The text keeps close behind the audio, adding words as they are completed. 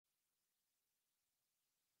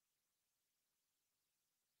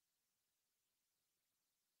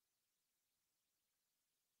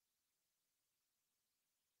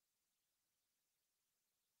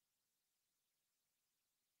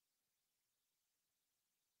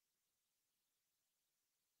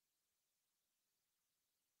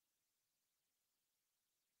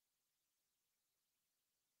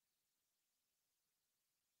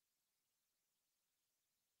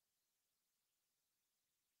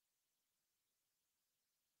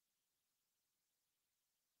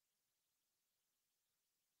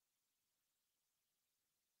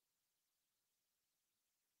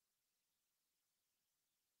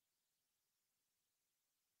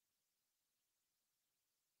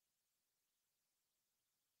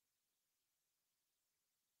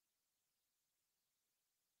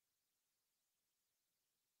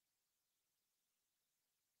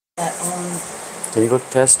Can you go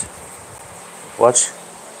test? Watch.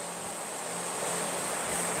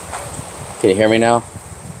 Can you hear me now?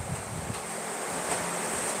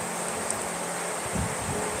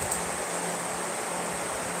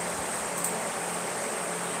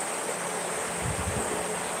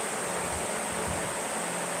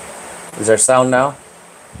 Is there sound now?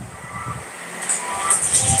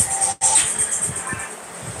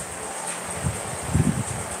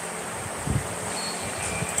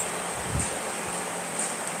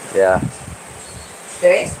 Yeah.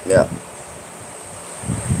 There is? Yeah.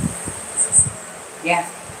 Yeah.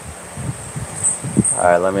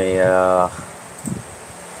 Alright, let me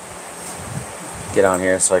get on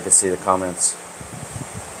here so I can see the comments.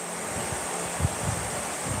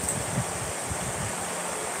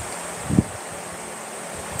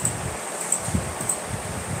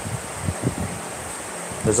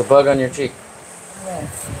 There's a bug on your cheek. Where?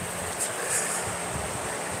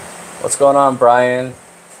 What's going on, Brian?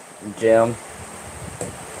 Jim?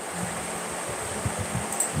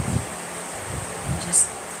 Just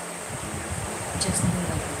need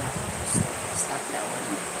like that. Stop that one.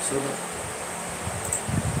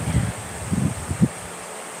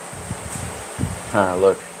 Huh,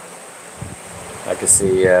 look. I can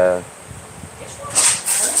see,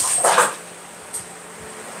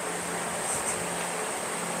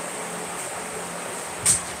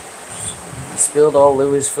 spilled all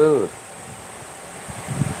Louie's food.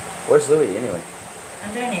 Where's Louie anyway?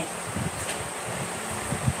 Underneath.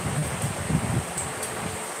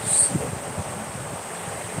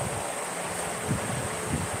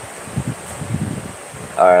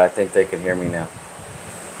 Alright, I think they can hear me now.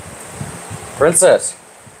 Princess!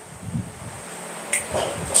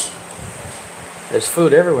 There's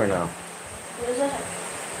food everywhere now. What is that?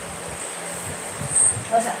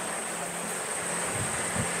 What's that?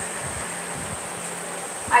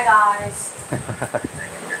 Hi guys.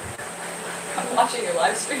 I'm watching your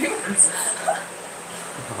live stream.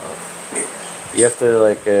 You have to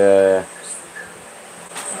like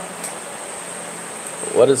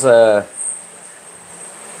what is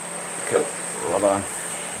hold on.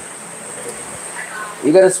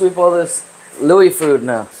 You gotta sweep all this Louis food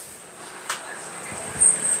now.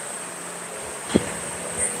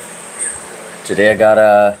 Today I got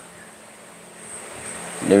a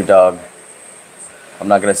new dog. I'm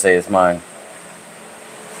not gonna say it's mine.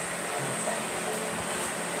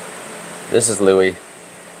 This is Louis.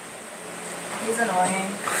 He's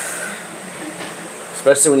annoying.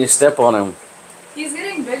 Especially when you step on him. He's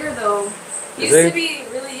getting bigger though. He Is used he? to be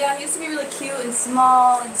really he used to be really cute and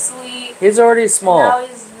small and sweet. He's already small. Now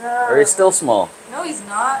he's Or he's still small. No, he's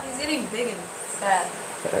not. He's getting big and fat.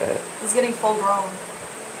 He's getting full grown.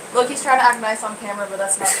 Look, he's trying to act nice on camera, but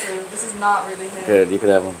that's not true. This is not really him. Good, you could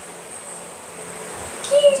have him.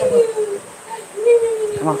 Cute.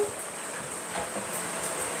 Come on.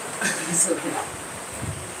 He's so cute.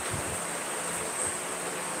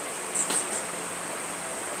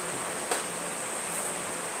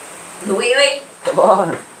 Wait. Come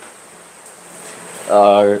on.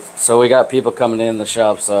 So we got people coming in the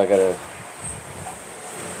shop, so I gotta.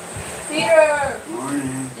 Peter!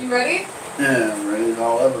 Morning. You ready? Yeah, I'm ready as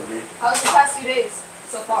I'll ever be. How's the past few days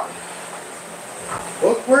so far?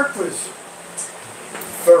 Work was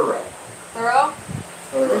thorough. Thorough?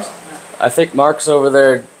 Thorough. I think Mark's over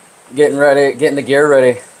there getting ready, getting the gear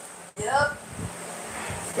ready. Yep.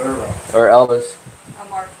 Thorough. Or Elvis. I'm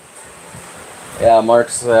Mark. Yeah,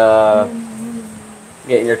 Mark's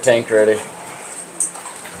getting your tank ready.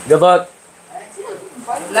 Good luck.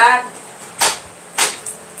 Lad.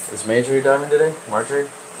 Is Marjorie diving today? Marjorie?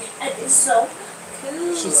 It is so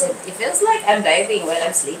cool. She said, it feels like I'm diving while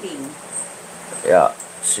I'm sleeping. Yeah.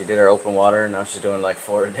 She did her open water, and now she's doing like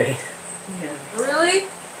 4 a day. Yeah. Really? Oh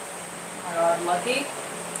my god, lucky.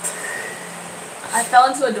 I fell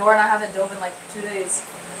into a door and I haven't dove in like 2 days.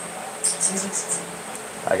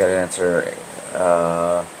 I gotta answer.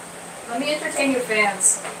 Let me entertain your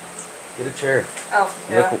fans. Get a chair. Oh,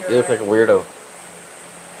 yeah. You look like a weirdo.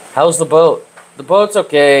 How's the boat? The boat's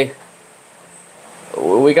okay.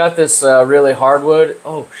 We got this really hardwood.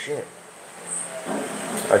 Oh shit!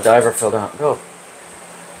 Our diver fell down. Go.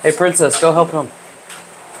 Hey, Princess, go help him.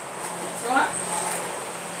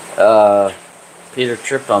 What? Peter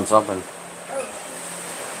tripped on something.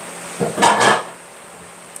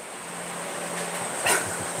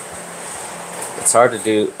 It's hard to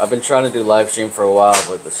do. I've been trying to do live stream for a while,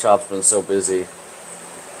 but the shop's been so busy.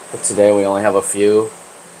 But today we only have a few.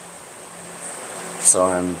 So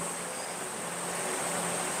I'm...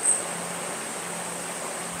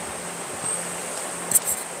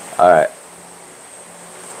 Alright.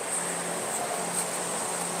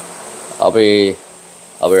 I'll be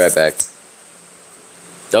right back.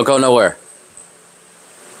 Don't go nowhere.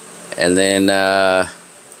 And then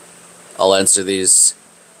I'll answer these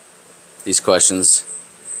questions.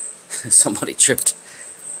 Somebody tripped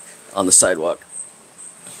on the sidewalk.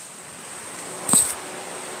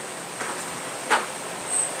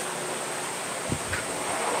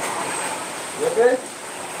 You okay?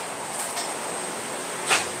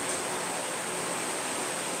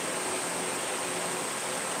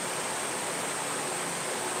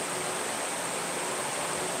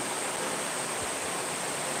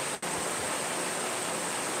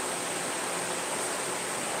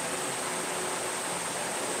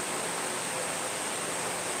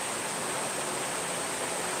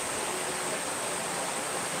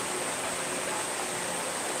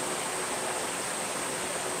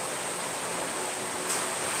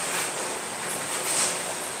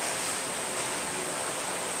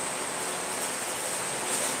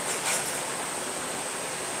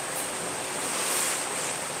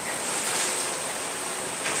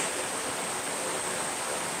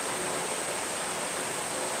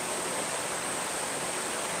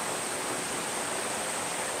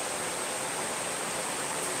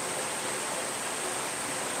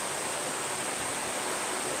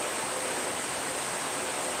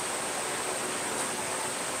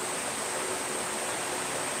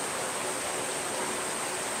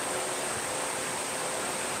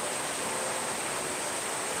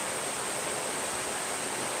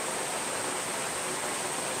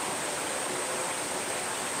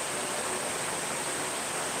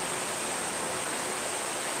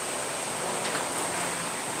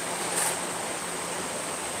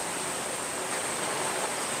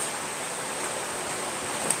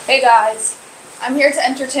 Hey guys, I'm here to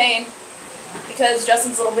entertain because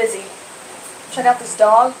Justin's a little busy. Check out this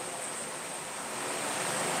dog.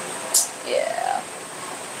 Yeah.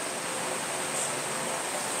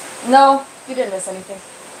 No, you didn't miss anything.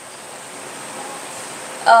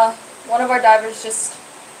 One of our divers just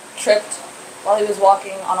tripped while he was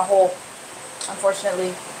walking on a hole,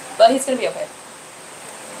 unfortunately. But he's gonna be okay.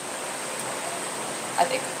 I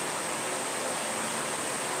think.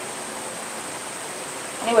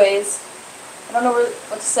 Anyways, I don't know really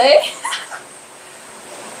what to say.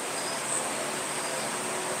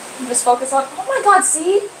 Just focus on, oh my god,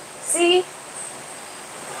 see? See?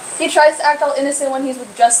 He tries to act all innocent when he's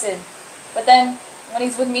with Justin. But then, when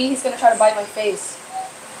he's with me, he's gonna try to bite my face.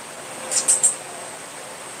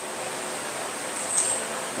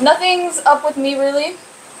 Nothing's up with me, really.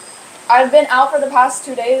 I've been out for the past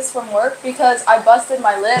 2 days from work because I busted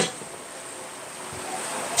my lip.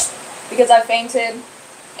 Because I fainted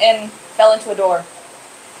and fell into a door.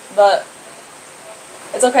 But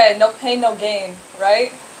it's okay, no pain, no gain,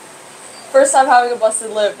 right? First time having a busted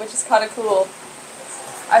lip, which is kind of cool.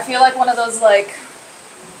 I feel like one of those, like,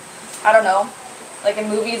 I don't know, like in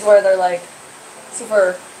movies where they're like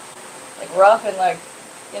super like rough and like,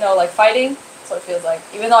 you know, like fighting. That's what it feels like.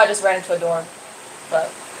 Even though I just ran into a door.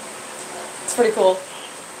 But it's pretty cool.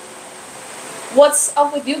 What's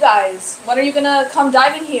up with you guys? When are you gonna come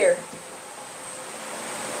diving here?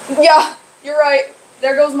 Yeah, you're right.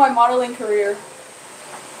 There goes my modeling career.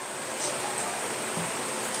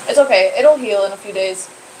 It's okay. It'll heal in a few days.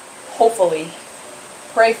 Hopefully.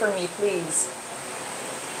 Pray for me, please.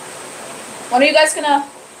 When are you guys gonna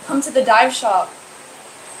come to the dive shop?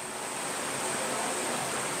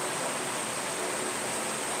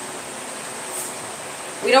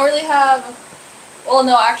 We don't really have... Well,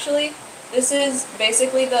 no, actually, this is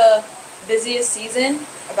basically the busiest season.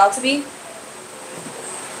 About to be.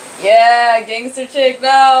 Yeah, gangster chick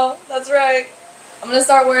now. That's right. I'm gonna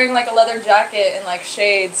start wearing like a leather jacket and like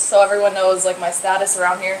shades so everyone knows like my status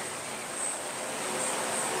around here.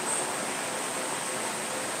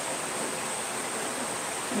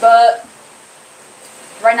 But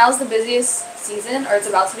right now is the busiest season, or it's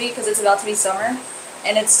about to be, because it's about to be summer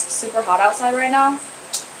and it's super hot outside right now.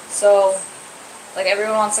 So like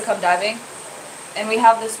everyone wants to come diving. And we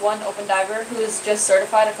have this one open diver who is just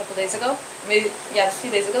certified a couple days ago. Maybe, yeah, just a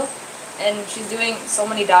few days ago. And she's doing so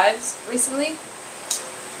many dives recently.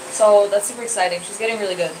 So that's super exciting. She's getting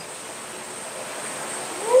really good.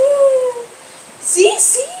 Woo! See?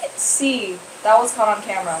 See? That was caught on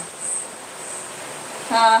camera.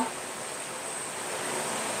 Huh?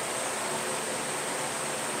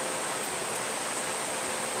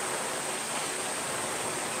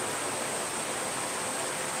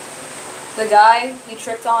 The guy, he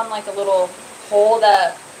tripped on like a little hole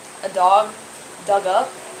that a dog dug up,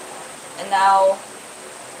 and now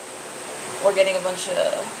we're getting a bunch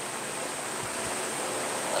of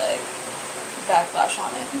like backlash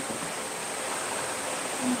on it.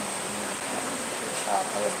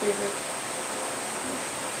 I was busy.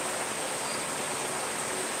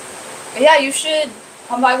 But yeah, you should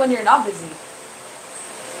come by when you're not busy.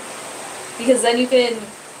 Because then you can,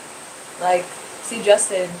 like, see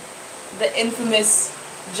Justin. The infamous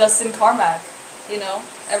Justin Carmack. You know,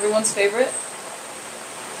 everyone's favorite.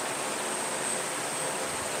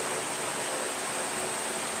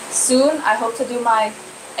 Soon, I hope to do my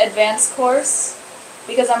advanced course.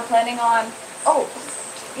 Because I'm planning on... Oh,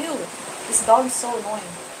 ew. This dog is so annoying.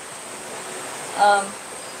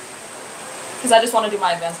 Because I just want to do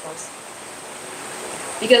my advanced course.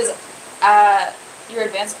 Because at your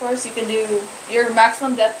advanced course, you can do... Your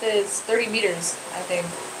maximum depth is 30 meters, I think.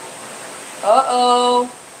 Uh-oh.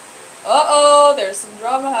 Uh-oh, there's some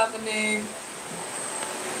drama happening.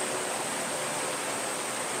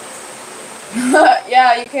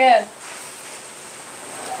 Yeah, you can.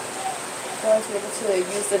 Going to be able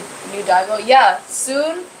to use the new dive boat? Yeah,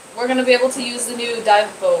 soon we're going to be able to use the new dive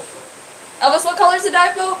boat. Elvis, what color is the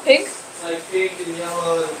dive boat? Pink? Like pink and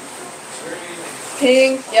yellow and green.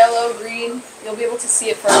 Pink, yellow, green. You'll be able to see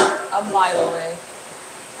it from a mile away.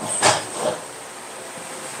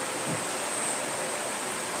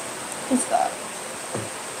 Who's that?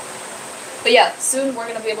 But yeah, soon we're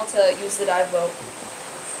going to be able to use the dive boat.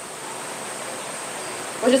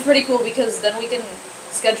 Which is pretty cool because then we can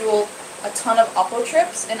schedule a ton of oppo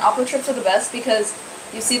trips. And oppo trips are the best because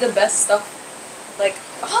you see the best stuff. Like,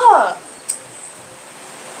 I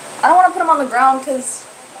don't want to put him on the ground because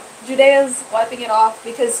Judea's wiping it off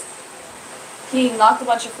because he knocked a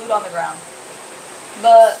bunch of food on the ground.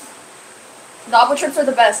 But the oppo trips are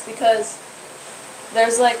the best because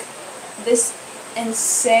there's like this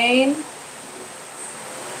insane...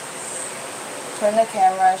 Turn the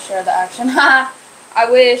camera, share the action. I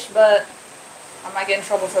wish, but I might get in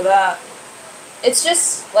trouble for that. It's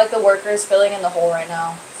just like the workers filling in the hole right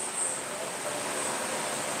now.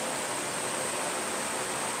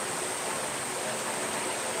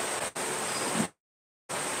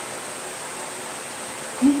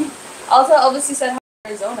 Also, Elvis, you said hi to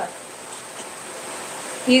Arizona.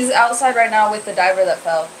 He's outside right now with the diver that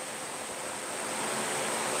fell.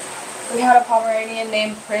 We had a Pomeranian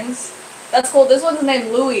named Prince. That's cool. This one's named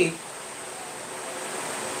Louis.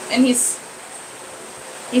 And he's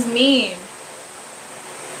mean.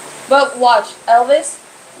 But watch, Elvis,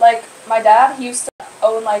 like my dad, he used to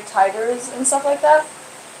own like tigers and stuff like that.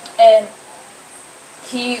 And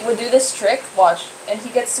he would do this trick, watch, and he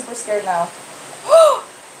gets super scared now.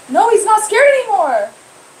 No, he's not scared anymore.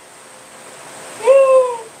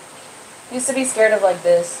 He used to be scared of like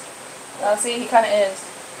this. Now see, he kind of is.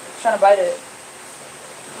 He's trying to bite it.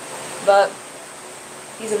 But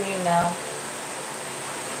he's immune now.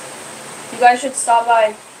 You guys should stop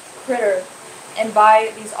by Critter and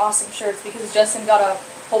buy these awesome shirts because Justin got a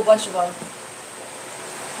whole bunch of them.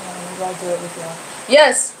 Maybe I'll do it with you.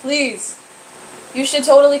 Yes, please. You should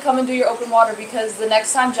totally come and do your open water because the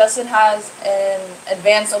next time Justin has an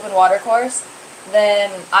advanced open water course, then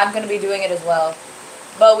I'm going to be doing it as well.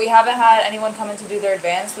 But we haven't had anyone come in to do their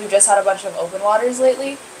advanced. We've just had a bunch of open waters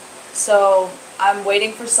lately. So I'm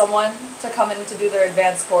waiting for someone to come in to do their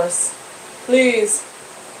advanced course. Please.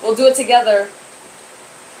 We'll do it together.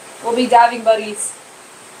 We'll be diving buddies.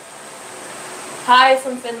 Hi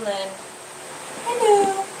from Finland.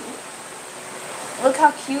 Hello. Look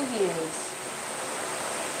how cute he is.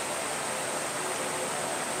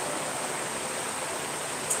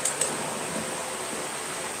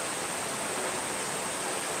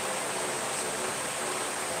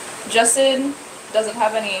 Justin doesn't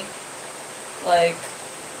have any, like,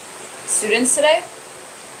 students today.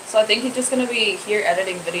 So I think he's just going to be here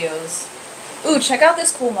editing videos. Ooh, check out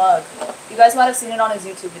this cool mug. You guys might have seen it on his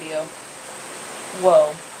YouTube video.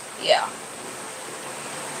 Whoa. Yeah.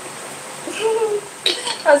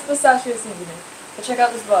 Has pistachio seasoning. But check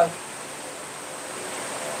out this mug.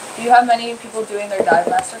 Do you have many people doing their dive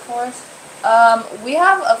master course? We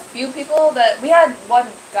have a few people that... We had one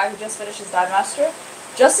guy who just finished his dive master.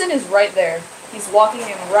 Justin is right there. He's walking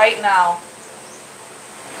in right now.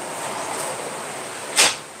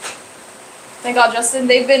 Thank God, Justin.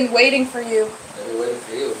 They've been waiting for you. They've been waiting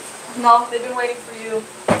for you. No, they've been waiting for you.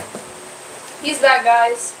 He's back,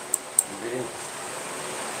 guys. You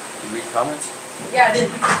read comments? Yeah, I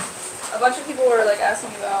did. A bunch of people were, like,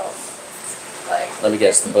 asking about, like... Let me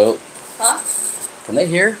guess, the boat. Huh? Can they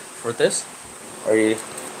hear for this? Or are you...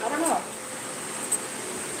 I don't know.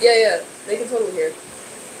 Yeah, they can totally hear.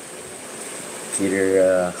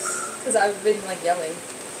 Peter, Because I've been, like, yelling.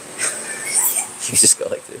 You just go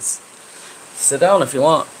like this. Sit down if you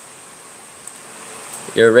want.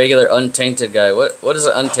 You're a regular untainted guy. What does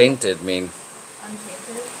an untainted mean?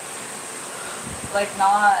 Untainted? like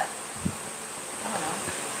not. I don't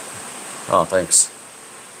know. Oh, thanks.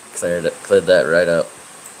 Cleared that right up.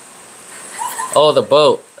 Oh, the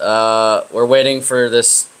boat. We're waiting for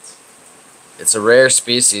this. It's a rare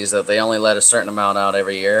species that they only let a certain amount out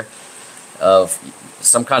every year of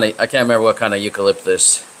some kind of, I can't remember what kind of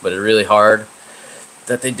eucalyptus, but it's really hard.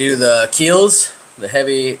 That they do the keels, the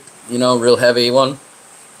heavy, you know, real heavy one.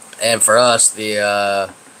 And for us,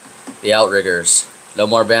 the outriggers. No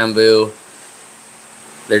more bamboo.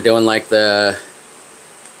 They're doing like the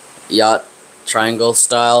yacht triangle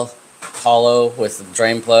style, hollow with the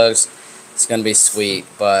drain plugs. It's gonna be sweet,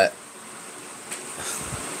 but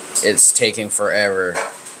it's taking forever.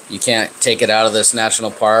 You can't take it out of this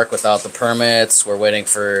national park without the permits. We're waiting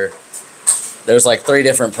for, there's like 3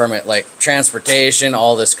 different permit, like transportation,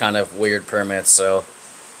 all this kind of weird permits. So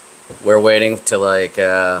we're waiting to like,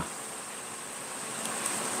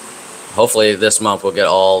 hopefully this month we'll get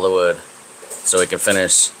all the wood so we can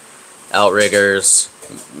finish outriggers,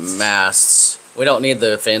 masts. We don't need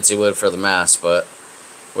the fancy wood for the mast, but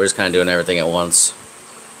we're just kind of doing everything at once.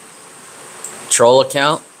 Troll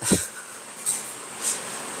account?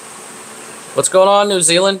 What's going on, New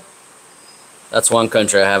Zealand? That's one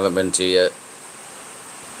country I haven't been to yet.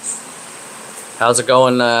 How's it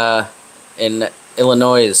going in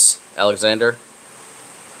Illinois, Alexander?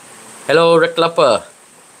 Hello, Rick Luppa.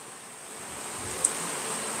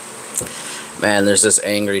 Man, there's this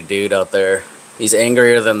angry dude out there. He's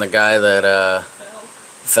angrier than the guy that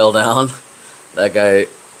fell down. That guy. Did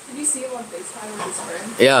you see him on FaceTime with his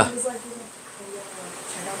friend? Yeah. He was like,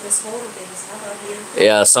 check out this hole that they just have out here.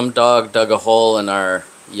 Yeah, some dog dug a hole in our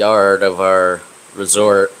yard of our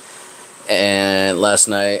resort and last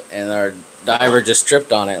night, and our diver just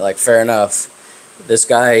tripped on it. Like, fair enough. This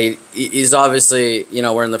guy, he's obviously, you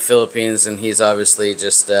know, we're in the Philippines, and he's obviously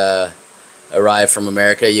just arrived from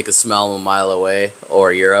America. You could smell him a mile away,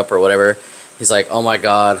 or Europe or whatever. He's like, oh my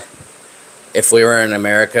God, if we were in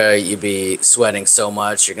America, you'd be sweating so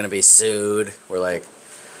much, you're gonna be sued. We're like,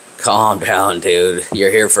 calm down, dude.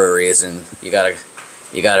 You're here for a reason. You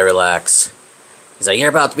gotta relax. He's like, you're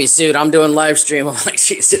about to be sued. I'm doing live stream. I'm like,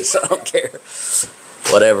 Jesus, I don't care.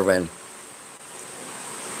 Whatever, man.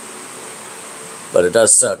 But it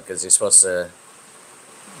does suck because he's supposed to,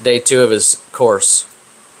 day 2 of his course.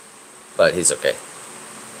 But he's okay.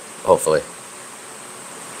 Hopefully.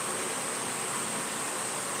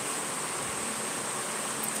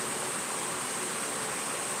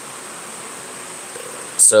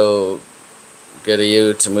 So good of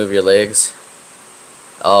you to move your legs.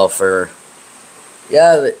 Oh,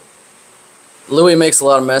 yeah, Louis makes a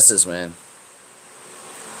lot of messes, man.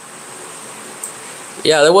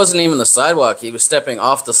 Yeah, there wasn't even the sidewalk. He was stepping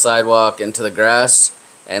off the sidewalk into the grass,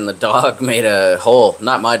 and the dog made a hole.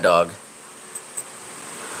 Not my dog.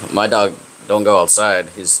 My dog don't go outside.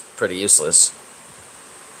 He's pretty useless.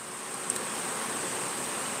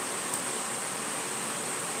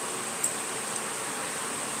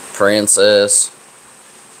 Princess.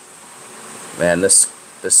 Man, this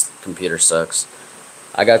computer sucks.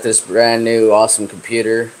 I got this brand new awesome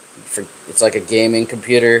computer. It's like a gaming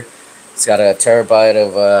computer. It's got a terabyte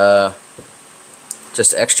of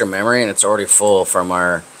just extra memory, and it's already full from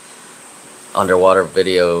our underwater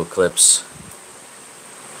video clips.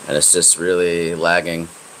 And it's just really lagging.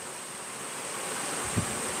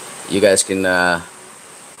 You guys can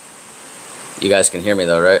hear me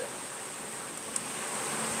though, right?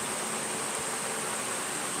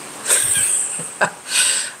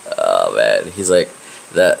 Oh man, he's like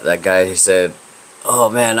that guy. He said, "Oh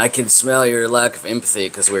man, I can smell your lack of empathy,"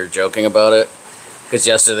 because we were joking about it. Because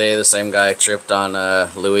yesterday the same guy tripped on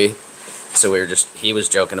Louis, so he was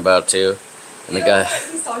joking about it too. And you the know guy,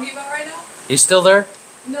 what he's talking about right now? he's still there?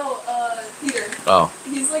 No, Peter. Oh.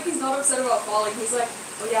 He's not upset about falling. He's like,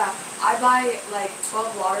 oh yeah, I buy like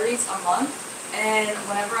 12 lotteries a month, and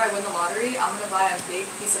whenever I win the lottery, I'm gonna buy a big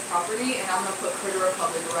piece of property, and I'm gonna put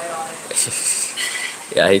Critterhunter right on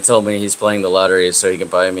it. Yeah, he told me he's playing the lottery so he can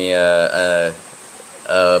buy me a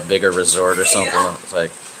bigger resort or something. Yeah. It's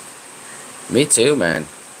like, me too, man.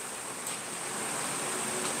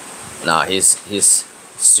 Nah, he's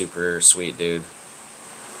super sweet, dude.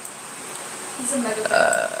 He's a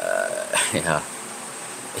mega Yeah.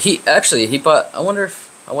 He bought. I wonder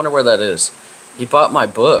where that is. He bought my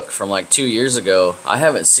book from like 2 years ago. I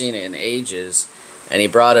haven't seen it in ages, and he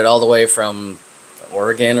brought it all the way from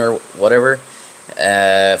Oregon or whatever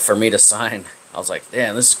for me to sign. I was like,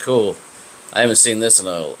 damn, this is cool. I haven't seen this in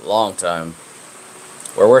a long time.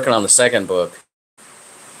 We're working on the second book,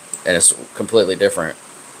 and it's completely different.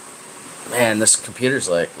 Man, this computer's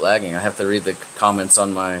like lagging. I have to read the comments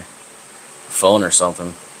on my phone or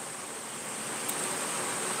something.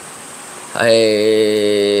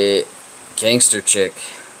 Hey, gangster chick.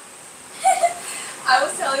 I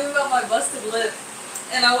was telling you about my busted lip,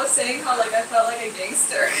 and I was saying how like I felt like a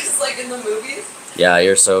gangster, cause like in the movies. Yeah,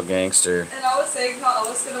 you're so gangster. And I was saying how I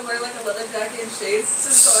was gonna wear like a leather jacket and shades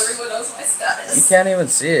just so everyone knows my status. You can't even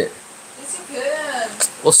see it. Yes, you can.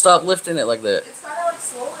 Well, stop lifting it like that. It's kind of like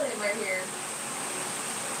swollen right here.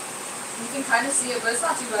 You can kind of see it, but it's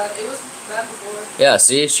not too bad. It was bad before. Yeah,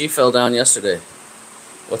 see, she fell down yesterday.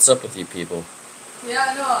 What's up with you people? Yeah,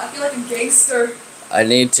 I know. I feel like a gangster. I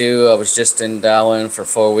need to. I was just in Darwin for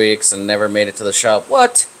 4 weeks and never made it to the shop.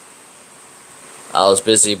 What? I was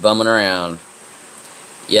busy bumming around.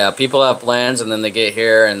 Yeah, people have plans and then they get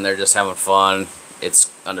here and they're just having fun. It's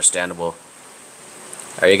understandable.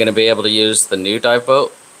 Are you going to be able to use the new dive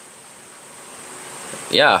boat?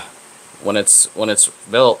 Yeah, when it's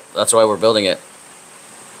built. That's why we're building it.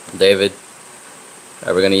 David,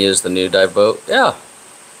 are we going to use the new dive boat? Yeah.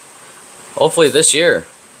 Hopefully this year.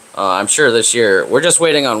 I'm sure this year. We're just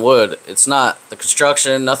waiting on wood. It's not the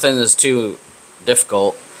construction. Nothing is too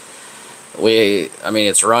difficult. I mean,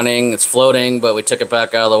 it's running, it's floating, but we took it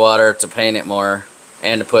back out of the water to paint it more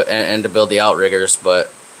and to put and to build the outriggers.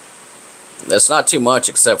 But that's not too much,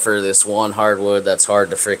 except for this one hardwood that's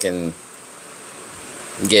hard to freaking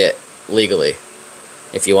get legally,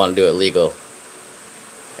 if you want to do it legal.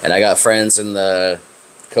 And I got friends in the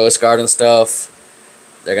Coast Guard and stuff.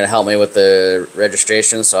 They're gonna help me with the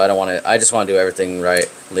registration, so I don't want to. I just want to do everything right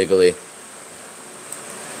legally.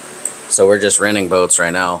 So we're just renting boats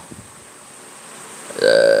right now.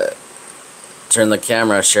 Turn the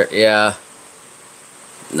camera. Yeah.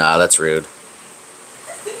 Nah, that's rude.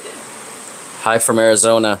 Hi from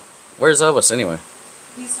Arizona. Where's Elvis anyway?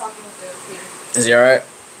 He's talking with Peter. Is he alright?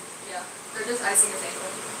 Yeah, they're just icing his ankle.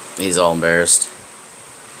 He's all embarrassed.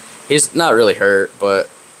 He's not really hurt, but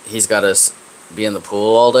he's got to be in the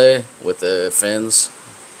pool all day with the fins.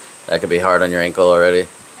 That could be hard on your ankle already.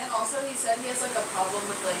 And also, he said he has like a problem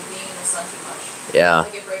with like being in the sun too much. Yeah.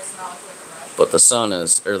 Like it breaks him out with like a rash. But the sun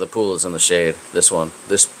is, or the pool is in the shade. This one,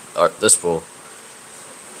 this pool.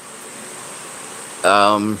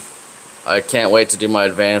 I can't wait to do my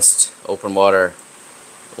advanced open water.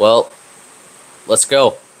 Well, let's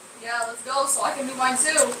go. Yeah, let's go so I can do mine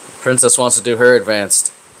too. Princess wants to do her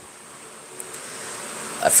advanced.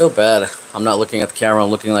 I feel bad. I'm not looking at the camera.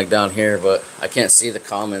 I'm looking like down here, but I can't see the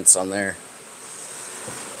comments on there.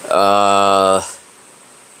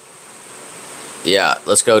 Yeah,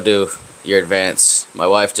 let's go do your advance. My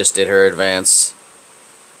wife just did her advance.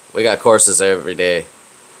 We got courses every day.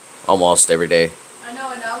 Almost every day. I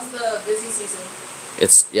know, and now's the busy season.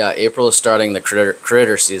 Yeah, April is starting the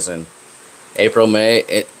critter season. April,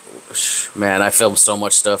 May, man, I filmed so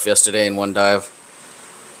much stuff yesterday in one dive.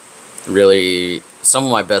 Really, some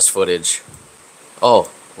of my best footage. Oh,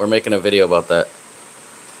 we're making a video about that.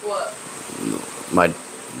 What?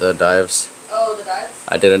 The dives. Oh, the dives?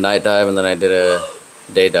 I did a night dive and then I did a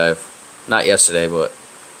day dive. Not yesterday, but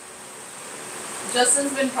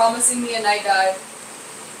Justin's been promising me a night dive.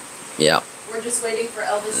 yeah. We're just waiting for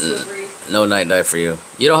Elvis to agree. No night dive for you.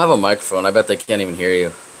 You don't have a microphone. I bet they can't even hear you.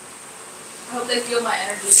 I hope they feel my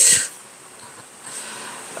energy.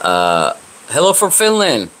 Hello from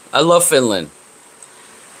Finland. I love Finland.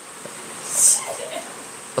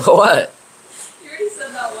 What? You already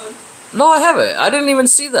said that one. No, I haven't. I didn't even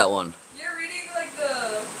see that one. You're reading like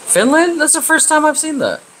the... Finland? That's the first time I've seen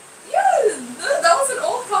that. Yes! That was an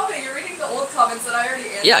old comment. You're reading the old comments that I already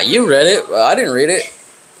answered. Yeah, you read it. I didn't read it.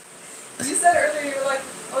 You said earlier, you were like,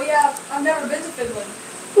 oh yeah, I've never been to Finland.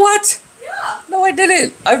 What? Yeah. No, I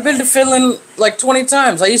didn't. I've been to Finland like 20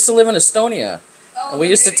 times. I used to live in Estonia. Oh, And we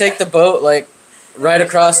used to maybe. take the boat like right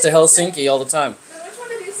across to Helsinki all the time. Then which one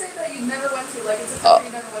did you say that you never went to? Like, it's a country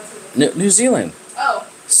you never went to. New Zealand. Oh.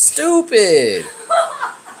 Stupid.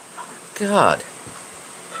 God.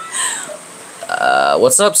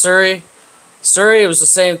 What's up, Surrey? Surrey, it was the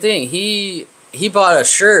same thing. He bought a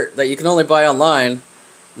shirt that you can only buy online,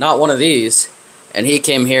 not one of these, and he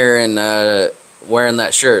came here and wearing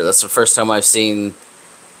that shirt. That's the first time I've seen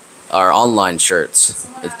our online shirts.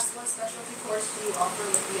 Someone asked, what specialty course do you offer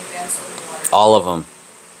with the advanced open water? All of them.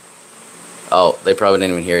 Oh, they probably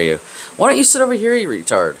didn't even hear you. Why don't you sit over here, you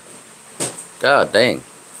retard? God dang.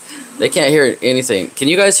 They can't hear anything. Can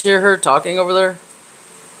you guys hear her talking over there?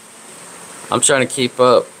 I'm trying to keep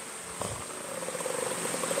up.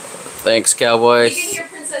 Thanks, cowboy. You can hear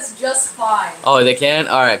Princess just fine. Oh, they can?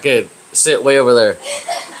 Alright, good. Sit way over there.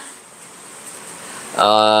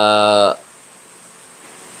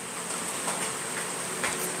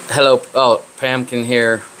 Hello. Oh, Pam can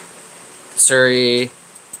hear. Surrey.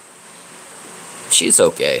 She's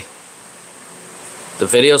okay. The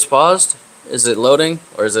video's paused? Is it loading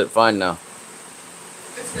or is it fine now?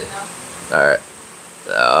 It's good now. Alright.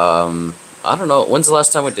 I don't know. When's the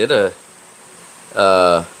last time we did a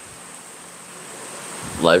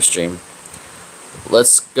live stream?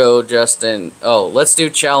 Let's go, Justin. Oh, let's do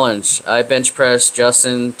challenge. I bench press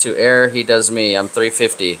Justin to air. He does me. I'm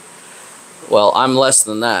 350. Well, I'm less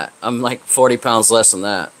than that. I'm like 40 pounds less than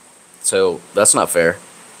that. So that's not fair.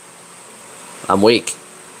 I'm weak.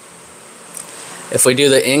 If we do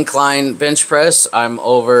the incline bench press, I'm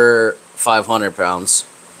over 500 pounds.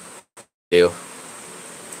 We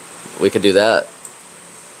could do that.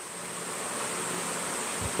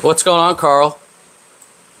 What's going on, Carl?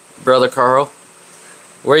 Brother Carl?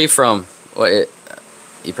 Where are you from? What?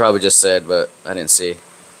 You probably just said, but I didn't see.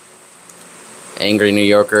 Angry New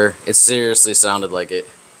Yorker. It seriously sounded like it.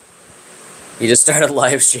 He just started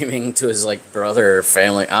live streaming to his like brother or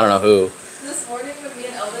family. I don't know who. This morning when me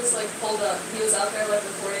and Elvis like pulled up, he was out there like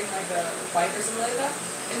recording like a bike or something like that.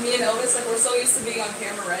 And me and Elvis like we're so used to being on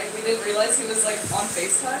camera, right? We didn't realize he was like on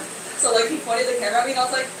FaceTime. So like he pointed the camera at me and I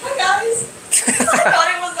was like, "Hi guys." I thought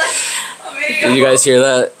it was like a video. Did you guys hear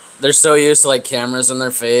that? They're so used to like cameras in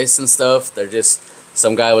their face and stuff. They're just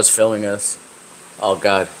some guy was filming us. Oh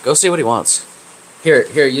God, go see what he wants. Here,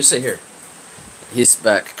 you sit here. He's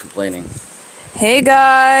back complaining. Hey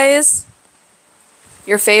guys,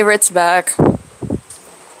 your favorite's back. I'm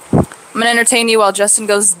gonna entertain you while Justin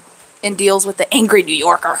goes and deals with the angry New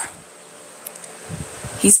Yorker.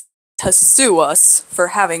 He's to sue us for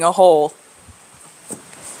having a hole.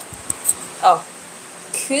 Oh,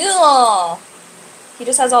 cool. He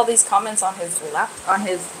just has all these comments on his I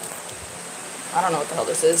don't know what the hell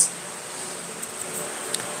this is.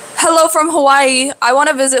 Hello from Hawaii. I want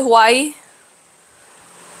to visit Hawaii.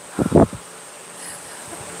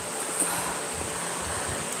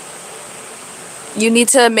 You need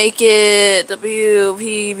to make it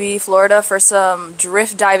WPB Florida for some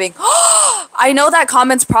drift diving. I know that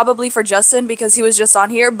comment's probably for Justin because he was just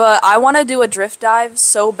on here, but I want to do a drift dive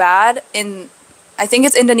so bad in, I think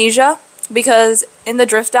it's Indonesia, because in the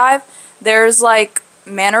drift dive, there's like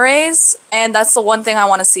manta rays, and that's the one thing I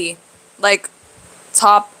want to see. Like,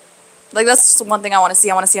 that's the one thing I want to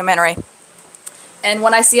see. I want to see a manta ray. And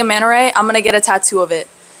when I see a manta ray, I'm going to get a tattoo of it.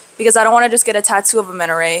 Because I don't want to just get a tattoo of a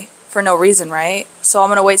manta ray for no reason, right? So I'm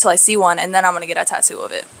going to wait till I see one, and then I'm going to get a tattoo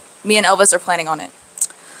of it. Me and Elvis are planning on it.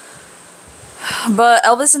 But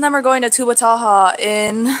Elvis and them are going to Tubataha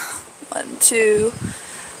in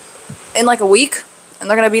like a week. And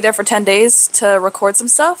they're going to be there for 10 days to record some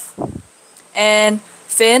stuff. And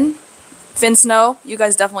Finn Snow, you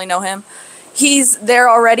guys definitely know him. He's there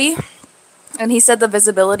already. And he said the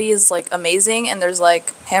visibility is like amazing. And there's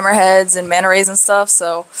like hammerheads and manta rays and stuff.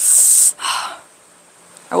 So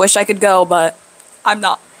I wish I could go, but I'm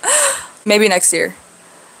not. Maybe next year.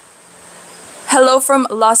 Hello from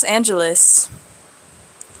Los Angeles.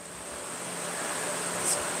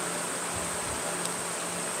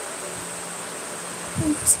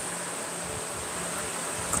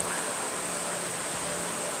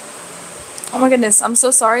 Oh my goodness, I'm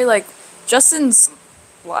so sorry. Like, Justin's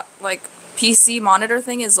PC monitor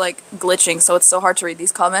thing is like glitching, so it's so hard to read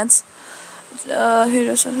these comments. Who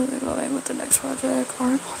just said something going with the next project?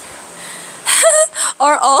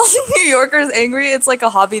 Are all New Yorkers angry? It's like a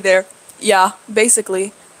hobby there. Yeah,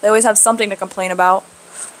 basically. They always have something to complain about.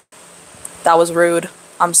 That was rude.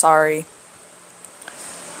 I'm sorry.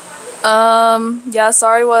 Yeah,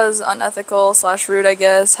 sorry was unethical / rude, I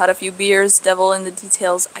guess. Had a few beers, devil in the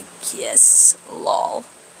details, I guess. Lol.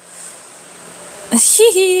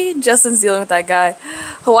 Justin's dealing with that guy.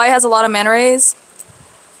 Hawaii has a lot of manta rays.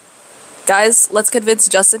 Guys, let's convince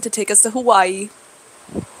Justin to take us to Hawaii.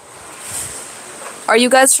 Are you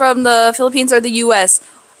guys from the Philippines or the US?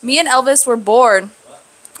 Me and Elvis were born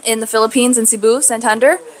in the Philippines in Cebu,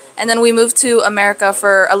 Santander. And then we moved to America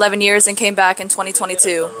for 11 years and came back in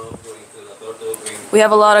 2022. We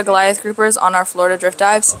have a lot of Goliath groupers on our Florida drift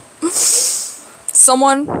dives.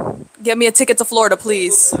 Someone get me a ticket to Florida,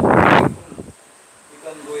 please. We can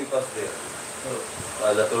go past there.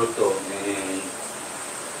 The Turto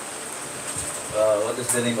and what is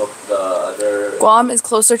the name of the other? Guam is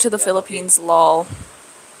closer to the Philippines, lol.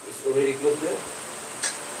 It's already close there.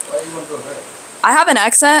 Why you want to go there? I have an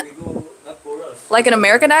accent, We go not for us. like an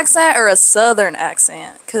American accent or a Southern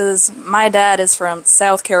accent, because my dad is from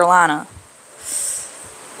South Carolina.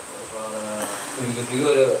 We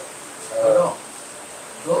go to.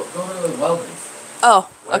 Go to the wilderness. Oh,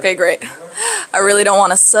 okay, great. I really don't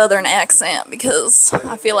want a Southern accent because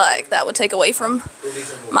I feel like that would take away from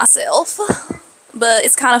myself. But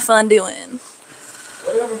it's kind of fun doing.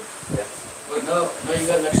 Whatever. Yeah. Wait, no, you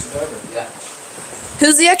got an extra driver. Yeah.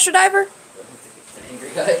 Who's the extra diver? An angry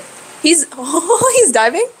guy. He's he's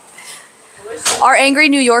diving. Our angry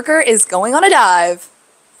New Yorker is going on a dive.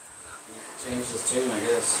 Changed his tune, I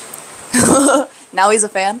guess. Now he's a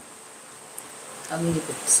fan. How many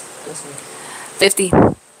pips? 50.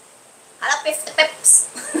 Hello, 50 pips.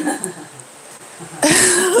 He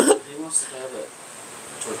wants to have a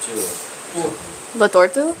tortilla. La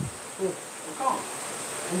tortilla?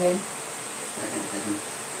 And then?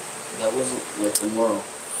 That wasn't like immoral.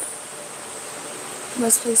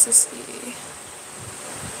 Best place to see.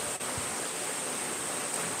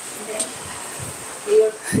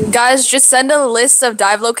 Guys, just send a list of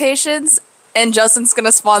dive locations, and Justin's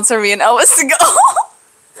gonna sponsor me and Elvis to go.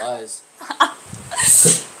 Lies.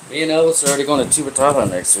 Me and Elvis are already going to Tubataba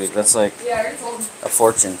next week. That's like Yeah, I already told him. a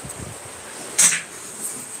fortune.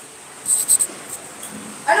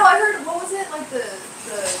 I know, I heard, what was it, like the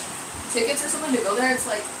tickets or something to go there, it's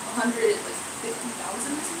like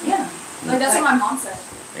 150,000 or something? Yeah. Like, that's what my mom said.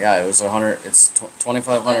 Yeah, it was It's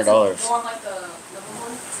 $2,500. Go on, like, the level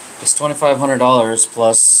board? It's $2,500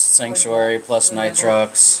 plus sanctuary, plus night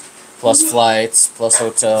trucks, plus flights, plus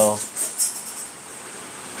hotel.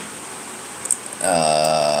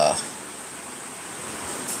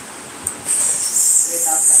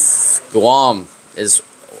 Guam is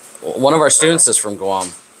one of our students is from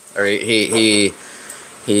Guam, or he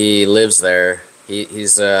lives there.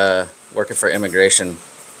 He's working for immigration.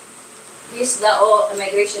 He's the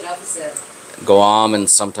immigration officer. Guam and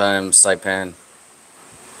sometimes Saipan.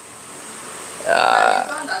 Have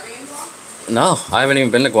you gone diving in Guam? No, I haven't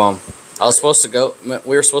even been to Guam. I was supposed to go.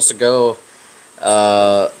 We were supposed to go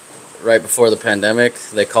right before the pandemic.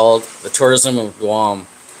 They called the tourism of Guam.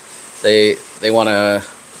 They want to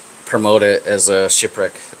promote it as a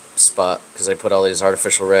shipwreck spot because they put all these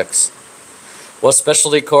artificial wrecks. What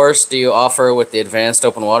specialty course do you offer with the advanced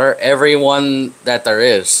open water? Every one that there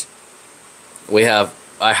is. We have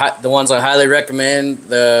the ones I highly recommend.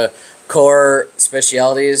 The core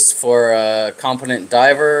specialities for a competent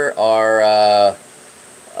diver are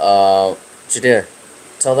Judea,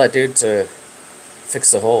 tell that dude to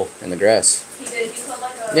fix the hole in the grass. He did. He put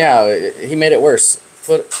like a... Yeah, he made it worse.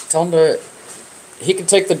 Tell him to... He can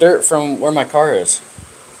take the dirt from where my car is.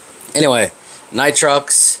 Anyway, night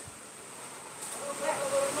trucks,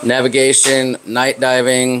 navigation, night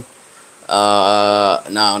diving. No,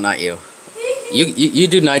 not you. You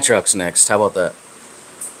do night trucks next. How about that?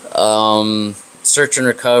 Search and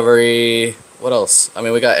recovery. What else? I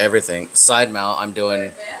mean, we got everything. Side mount. I'm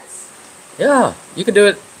doing. Yeah, you could do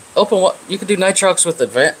it. You could do night trucks with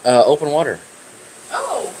open water.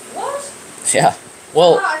 Oh, what? Yeah.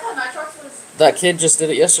 Well, I thought night trucks was... that kid just did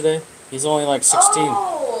it yesterday. He's only like 16.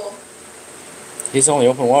 Oh. He's only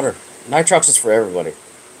open water. Night trucks is for everybody.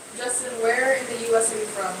 Justin, where in the U.S. are you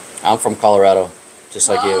from? I'm from Colorado, just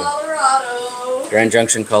like you. Colorado. Grand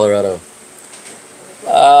Junction, Colorado.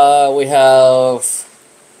 We have,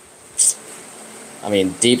 I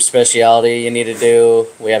mean, deep specialty you need to do.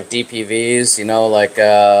 We have DPVs, you know, like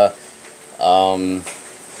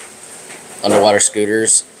underwater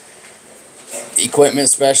scooters. Equipment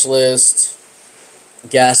specialist,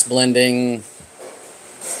 gas blending.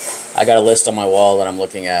 I got a list on my wall that I'm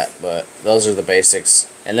looking at, but those are the basics.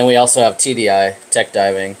 And then we also have TDI, tech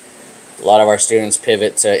diving. A lot of our students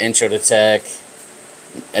pivot to intro to tech,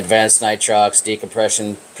 advanced night trucks,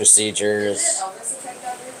 decompression procedures. Isn't Elvis a tech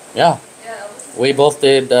diver? Yeah. Yeah, Elvis. We both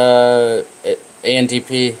did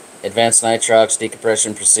ANDP, advanced night trucks,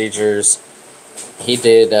 decompression procedures. He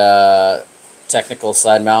did technical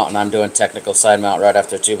side mount, and I'm doing technical side mount right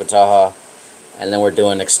after Tuba Taha. And then we're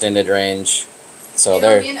doing extended range. So you know,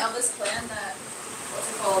 there. me and Elvis planned that, what's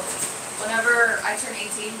it called? Whenever I turn 18,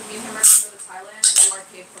 me and him are going to go to Thailand and do our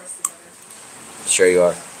cave course together. Sure you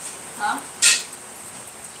are. Huh?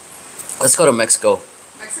 Let's go to Mexico.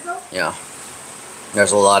 Mexico? Yeah.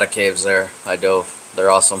 There's a lot of caves there. I dove.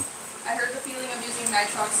 They're awesome. I heard the feeling of using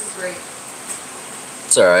nitrox is great.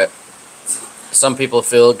 It's alright. Some people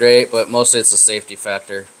feel great, but mostly it's a safety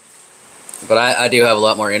factor. But I do have a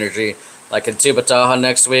lot more energy. Like in Tuba Taha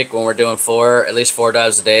next week, when we're doing at least four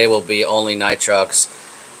dives a day, will be only nitrox.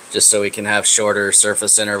 Just so we can have shorter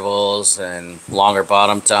surface intervals and longer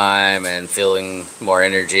bottom time and feeling more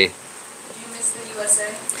energy. Do you miss the USA?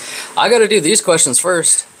 I gotta do these questions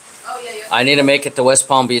first. Oh, yeah. I need to make it to West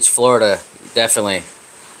Palm Beach, Florida. Definitely.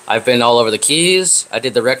 I've been all over the Keys. I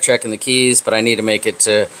did the rec trek in the Keys, but I need to make it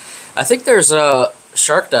to... I think there's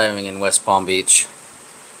shark diving in West Palm Beach.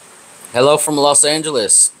 Hello from Los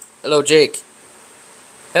Angeles. Hello, Jake.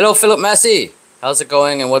 Hello, Philip Massey. How's it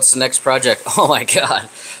going and what's the next project? Oh my god,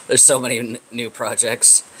 there's so many new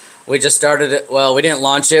projects. We just started it. Well, we didn't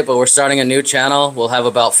launch it, but we're starting a new channel. We'll have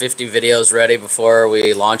about 50 videos ready before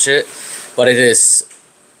we launch it. But it is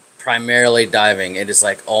primarily diving. It is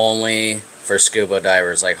like only for scuba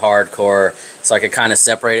divers, like hardcore. So I could kind of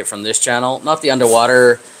separate it from this channel. Not the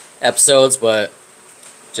underwater episodes, but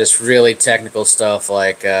just really technical stuff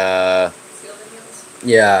like, yeah,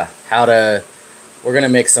 how to... We're going to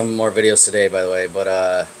make some more videos today, by the way,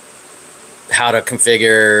 but how to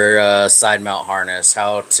configure side mount harness,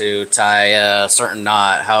 how to tie a certain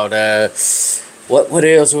knot, how to... What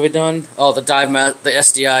else have we done? Oh, the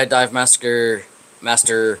SDI Dive Master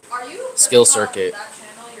Are you skill putting on circuit. that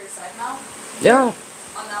channel your side mount? Yeah, On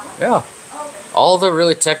that one? yeah. Oh, okay. All the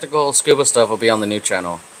really technical scuba stuff will be on the new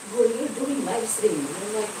channel. Bro, you're doing live stream.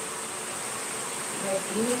 You're like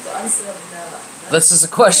you need to answer the This is a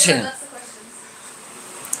question. Yeah, that's the question.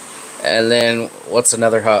 And then what's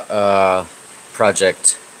another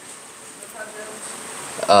project? The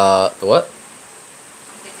project. The what? I'm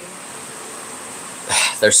thinking.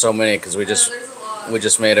 There's so many because There's a lot. we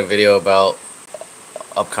just made a video about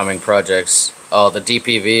upcoming projects. Oh, the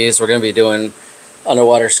DPVs. We're gonna be doing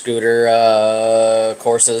underwater scooter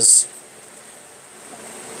courses.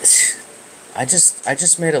 I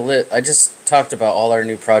just made a lit. I just talked about all our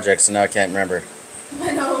new projects and now I can't remember.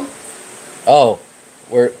 I know. Oh,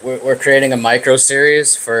 we're creating a micro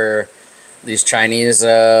series for these Chinese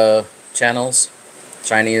channels.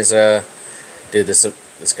 Chinese dude,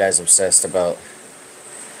 this guy's obsessed about.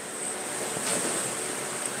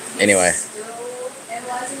 Anyway, Still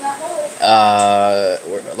analyzing that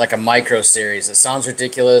hole. we're like a micro series. It sounds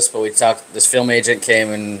ridiculous, but we talked. This film agent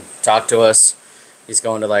came and talked to us. He's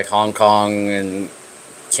going to like Hong Kong and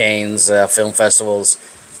Cannes film festivals.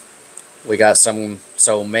 We got some.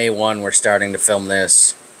 So May 1, we're starting to film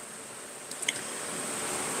this.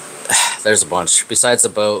 There's a bunch besides the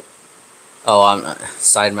boat. Oh,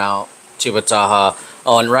 side mount, Tuba Taha.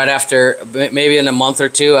 Oh, and right after, maybe in a month or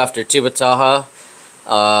two after Tuba Taha,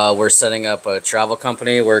 we're setting up a travel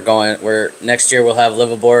company. Next year we'll have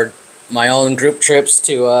live aboard my own group trips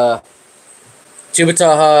to Tuba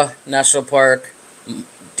Taha National Park,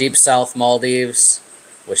 Deep South Maldives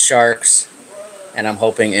with sharks, and I'm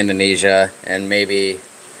hoping Indonesia, and maybe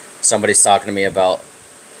somebody's talking to me about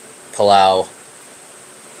Palau.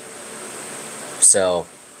 So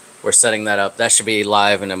we're setting that up. That should be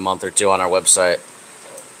live in a month or two on our website.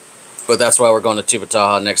 But that's why we're going to Tuba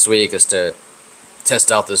Taha next week, is to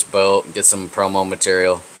test out this boat and get some promo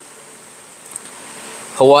material.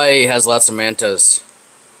 Hawaii has lots of mantas.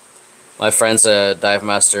 My friend's a dive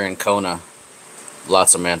master in Kona.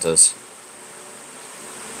 Lots of mantas.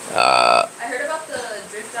 I heard about the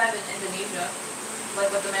drift dive in Indonesia,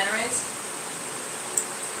 like with the manta rays.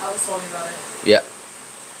 Elvis told me about it. Yeah,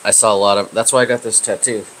 I saw a lot of. That's why I got this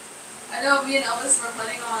tattoo I know me and Elvis were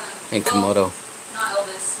planning on. in well, Komodo. Not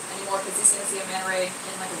Elvis anymore because he's gonna see a manta ray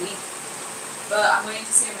in like a week. But I'm waiting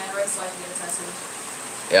to see a manta ray so I can get a tattoo.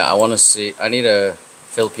 Yeah, I want to see. I need a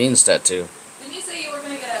Philippines tattoo. Didn't you say you were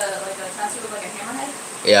gonna get a tattoo with like a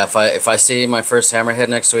hammerhead? Yeah, if I see my first hammerhead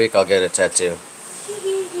next week, I'll get a tattoo.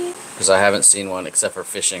 Because I haven't seen one except for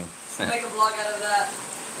fishing. Make a vlog out of that.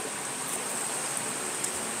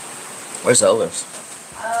 Where's Elvis?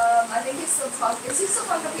 I think he's still talking. Is he still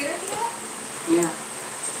talking to Peter yet? Yeah.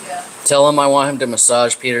 Yeah. Tell him I want him to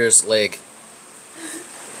massage Peter's leg.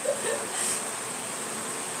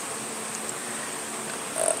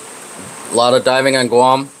 A lot of diving on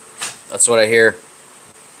Guam. That's what I hear.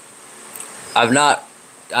 I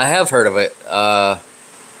have heard of it. I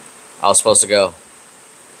was supposed to go.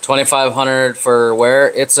 2,500 for where?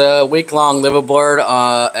 It's a week-long live aboard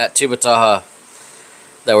at Tuba Taha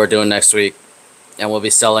that we're doing next week. And we'll be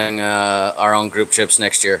selling our own group trips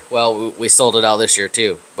next year. Well, we sold it out this year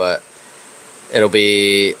too, but it'll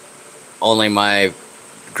be only my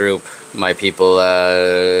group, my people,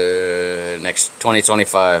 next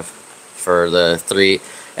 2025 for the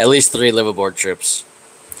at least three live aboard trips.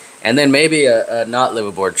 And then maybe a not live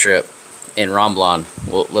aboard trip in Romblon.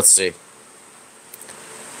 Well, let's see.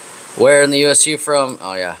 Where in the US you from?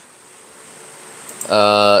 Oh yeah.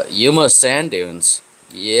 Yuma Sand Dunes.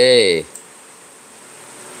 Yay.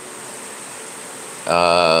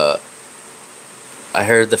 I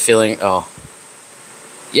heard the feeling. Oh.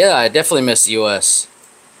 Yeah, I definitely miss US.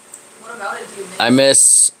 What about it do you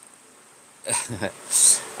miss?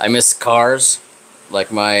 I miss cars.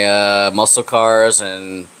 Like my muscle cars,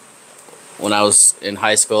 and when I was in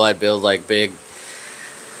high school I'd build like big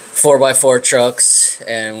 4x4 trucks,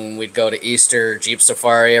 and we'd go to Easter Jeep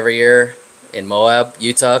Safari every year in Moab,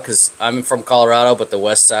 Utah, because I'm from Colorado, but the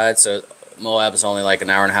west side, so Moab is only like an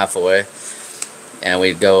hour and a half away. And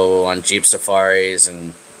we'd go on Jeep Safaris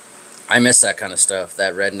and I miss that kind of stuff,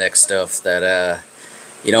 that redneck stuff that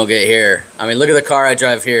you don't get here. I mean, look at the car I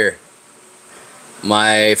drive here.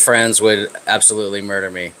 My friends would absolutely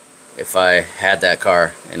murder me if I had that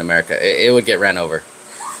car in America. It would get ran over.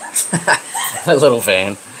 A little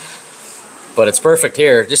van. But it's perfect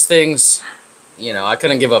here. Just things, you know, I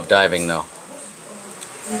couldn't give up diving though.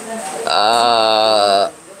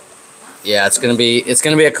 Yeah, it's gonna be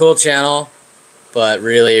a cool channel, but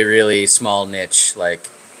really, really small niche. Like,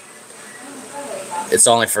 it's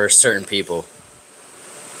only for certain people.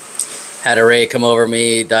 Had a ray come over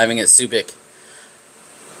me diving at Subic.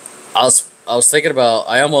 I was thinking about,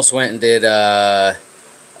 I almost went and did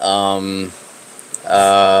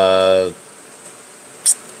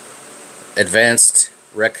advanced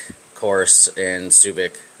rec course in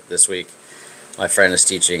Subic this week. My friend is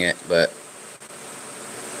teaching it, but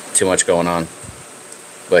too much going on.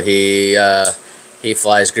 But he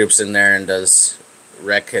flies groups in there and does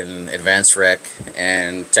rec and advanced rec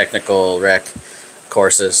and technical rec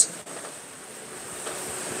courses.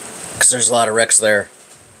 Because there's a lot of recs there.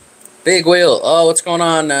 Big wheel. Oh, what's going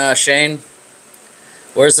on, Shane?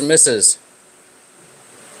 Where's the missus?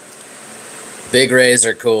 Big rays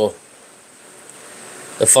are cool.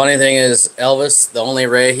 The funny thing is, Elvis, the only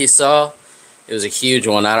ray he saw, it was a huge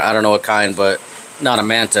one. I don't know what kind, but not a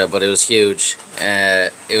manta, but it was huge.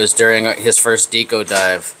 It was during his first deco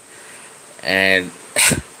dive, and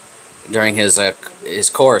during his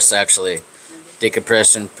course, actually,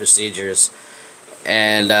 decompression procedures.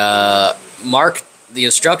 And Mark, the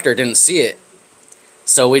instructor, didn't see it,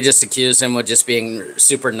 so we just accused him of just being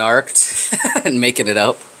super narked and making it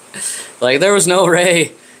up. Like, there was no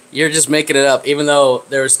ray. You're just making it up. Even though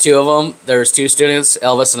there was two of them, there was two students,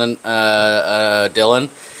 Elvis and Dylan,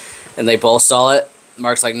 and they both saw it.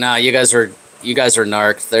 Mark's like, "Nah, you guys are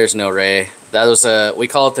narked. There's no ray." That was we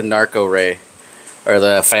call it the narco ray, or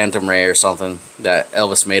the phantom ray, or something that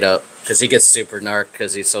Elvis made up because he gets super narked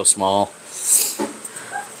because he's so small.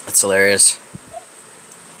 It's hilarious.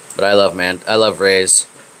 But I love rays.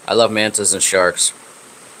 I love mantas and sharks.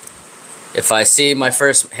 If I see my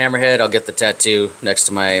first hammerhead, I'll get the tattoo next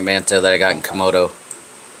to my manta that I got in Komodo.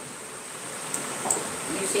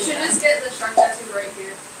 You should just get the shark tattoo right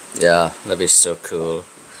here. Yeah, that'd be so cool.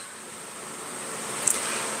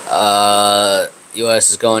 US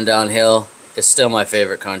is going downhill. It's still my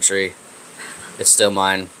favorite country. It's still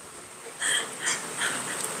mine.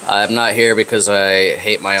 I'm not here because I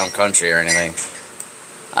hate my own country or anything.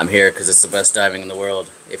 I'm here because it's the best diving in the world.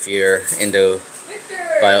 If you're into,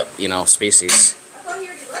 species. I thought he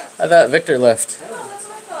already left. I thought Victor left. Oh, that's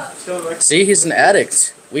what I thought. See, he's an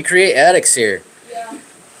addict. We create addicts here. Yeah.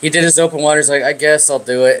 He did his open water. He's like, I guess I'll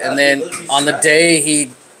do it. And then on the day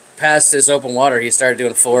he passed his open water, he started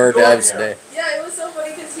doing 4 dives a day. Yeah, it was so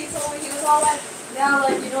funny because he told me, he was all like, yeah,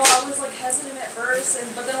 like, I was like hesitant at first,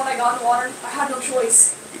 but then when I got in the water, I had no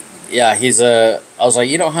choice. Yeah, I was like,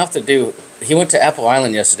 you don't have to do. He went to Apple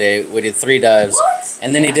Island yesterday. We did 3 dives. What?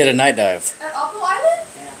 And then he did a night dive. At Apple Island?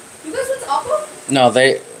 Yeah. You guys went to Apple? No,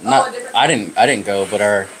 they not. Oh, I didn't go,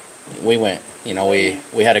 but we went.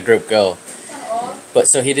 We had a group go. But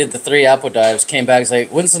so he did the 3 Apple dives. Came back. He's like,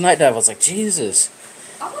 when's the night dive? I was like, Jesus.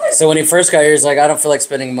 So when he first got here, he's like, I don't feel like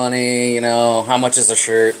spending money. How much is a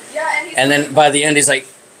shirt? Yeah, and then by the end, he's like,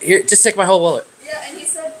 here, just take my whole wallet. Yeah, and he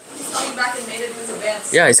said he's coming back and made it his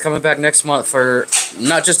advance. Yeah, he's coming back next month for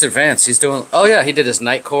not just advanced. He's doing. Oh yeah, he did his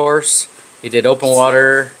night course. He did open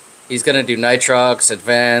water. He's gonna do nitrox,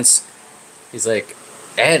 advanced. He's like,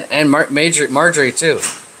 and Marjorie too.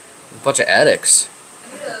 A bunch of addicts.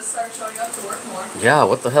 I need to start showing up to work more. Yeah,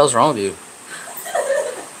 what the hell's wrong with you?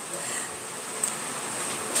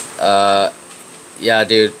 Yeah,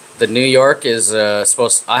 dude. The New York is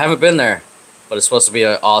supposed. I haven't been there, but it's supposed to be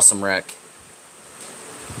an awesome wreck.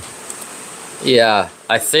 Yeah,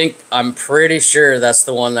 I'm pretty sure that's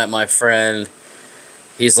the one that my friend.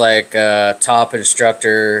 He's like top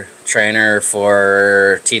instructor trainer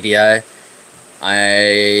for TDI.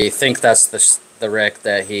 I think that's the wreck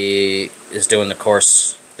that he is doing the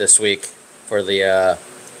course this week for the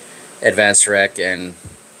advanced wreck and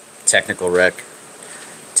technical wreck.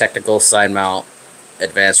 Technical side mount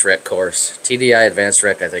advanced wreck course. TDI advanced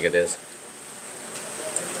wreck, I think it is.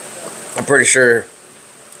 I'm pretty sure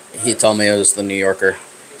he told me it was the New Yorker.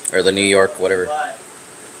 Or the New York, whatever.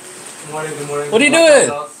 Good morning. What are you doing?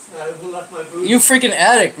 You freaking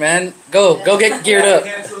addict, man. Go get geared up.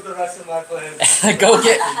 Cancel the rest of my plans. go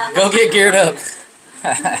get geared up.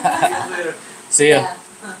 See ya.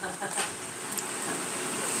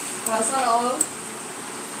 That's not all.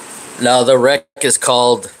 No, the wreck is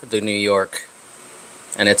called the New York,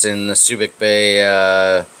 and it's in the Subic Bay,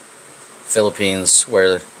 Philippines,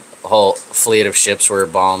 where whole fleet of ships were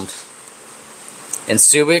bombed. In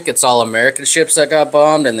Subic, it's all American ships that got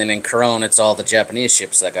bombed, and then in Corone, it's all the Japanese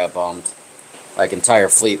ships that got bombed. Like entire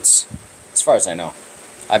fleets, as far as I know.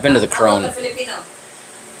 I've been to the Corone.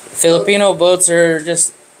 Filipino boats are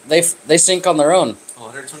just, they sink on their own. Oh,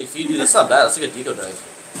 120 feet, dude. That's not bad. That's a good deco dive.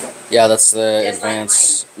 Yeah, that's the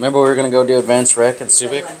advanced. Remember we were gonna go do advanced rec in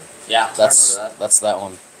Subic? Yeah, That's that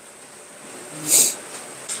one.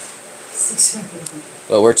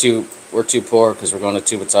 But we're too poor because we're going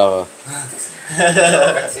to Tubatawa.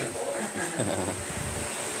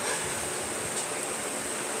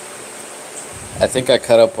 I think I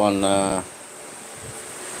cut up on. Are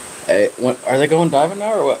they going diving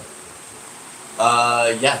now or what?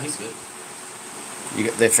 Yeah, he's good.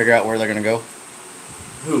 They figure out where they're gonna go.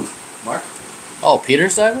 Who? Mark? Oh,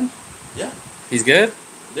 Peter's diving. Yeah. He's good.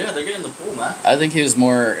 Yeah, they're getting the pool, man. I think he was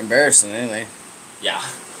more embarrassed than anything. Yeah.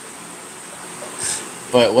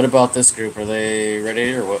 But what about this group? Are they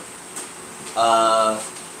ready or what?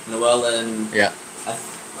 Noel and Yeah. I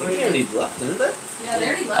think they already left, didn't they? Yeah, they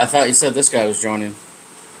already I left. thought you said this guy was joining.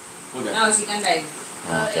 Okay. No, she can dive.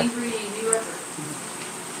 Okay. Angry New Yorker.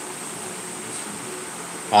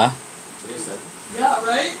 Huh? What is that? Yeah,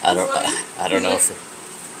 right? I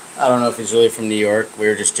don't know if he's really from New York. We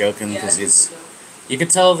were just joking because you could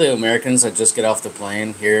tell the Americans that just get off the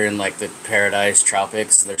plane here in like the paradise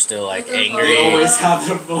tropics, they're still like angry. They always have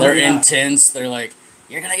their phone. They're Yeah. intense. They're like,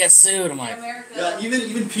 you're gonna get sued. I'm like, America. Yeah,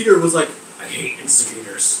 even Peter was like, I hate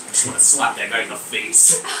instigators. I just want to slap that guy in the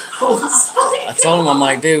face. I told him, I'm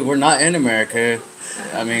like, dude, we're not in America.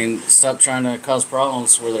 I mean, stop trying to cause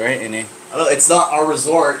problems where there ain't any. I know, it's not our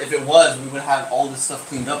resort. If it was, we would have all this stuff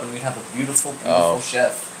cleaned up and we'd have a beautiful, beautiful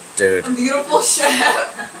chef. Dude, A beautiful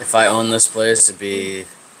chef. if I owned this place,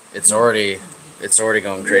 it's already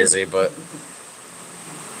going crazy, but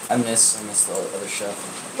I miss the other chef.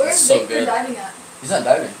 Where's So Victor good. diving at? He's not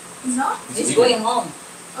diving. He's not? He's going home.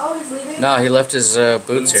 Oh, he's leaving? no, he left his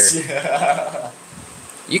boots here. Yeah.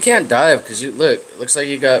 You can't dive because it looks like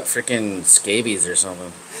you got freaking scabies or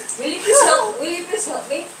something. Will you please help? Will you please help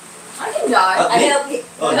me? I can dive. I help you.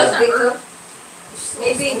 Oh, I no. help Victor.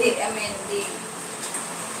 Maybe the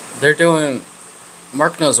They're doing.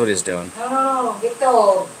 Mark knows what he's doing. no, Victor.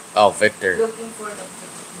 Oh, Victor. Looking for the.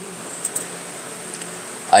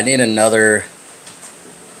 I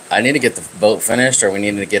need to get the boat finished, or we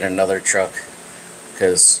need to get another truck,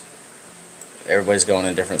 because everybody's going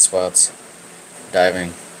in different spots,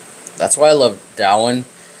 diving. That's why I love Darwin.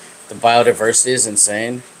 The biodiversity is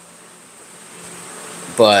insane,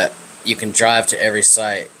 but you can drive to every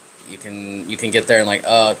site. You can get there in like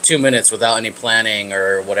 2 minutes without any planning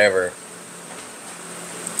or whatever.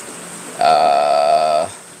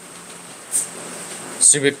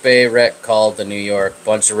 Subic Bay wreck called the New York.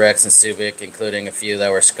 Bunch of wrecks in Subic, including a few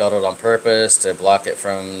that were scuttled on purpose to block it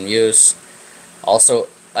from use. Also,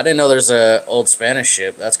 I didn't know there's a old Spanish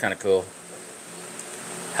ship. That's kind of cool.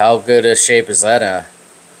 How good a shape is that?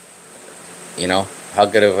 You know, how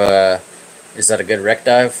good of is that a good wreck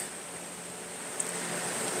dive?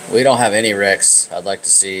 We don't have any wrecks. I'd like to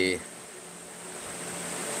see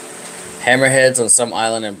hammerheads on some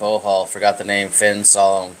island in Bohol. Forgot the name. Finn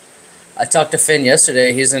saw them. I talked to Finn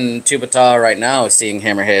yesterday. He's in Tubatawa right now seeing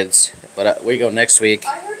hammerheads. But we go next week.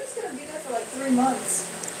 I heard he's going to be there for like 3 months.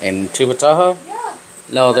 In Tubatawa? Yeah.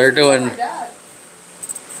 No, they're That's what doing. my dad.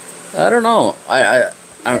 I don't know. He said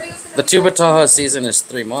he was gonna The be Tubataha season is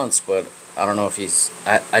 3 months, but I don't know if he's.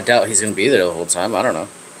 I doubt he's gonna be there the whole time. I don't know.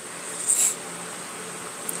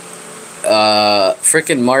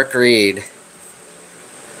 Frickin' Mark Reed.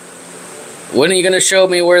 When are you gonna show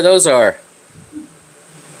me where those are?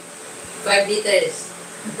 5 meters.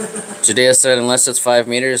 Judea said unless it's 5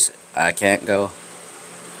 meters, I can't go.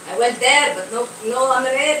 I went there, but no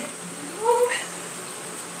hammerhead.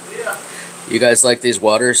 You guys like these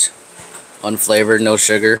waters? Unflavored, no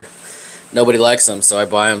sugar. Nobody likes them, so I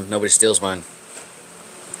buy them. Nobody steals mine.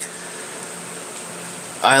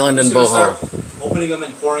 Island in Just gonna Bohol. start opening them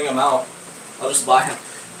and pouring them out. I'll just buy them.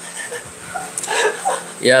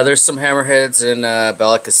 Yeah, there's some hammerheads in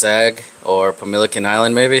Balikasag or Pamilican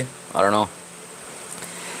Island, maybe. I don't know.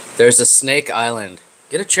 There's a snake island.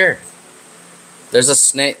 Get a chair. There's a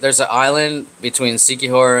snake. There's an island between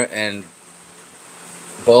Sikihor and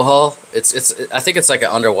Bohol. It's. I think it's like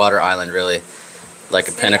an underwater island, really, like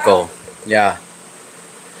a pinnacle. Yeah.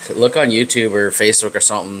 Look on YouTube or Facebook or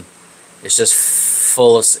something. It's just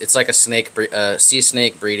full of. It's like a sea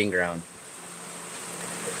snake breeding ground.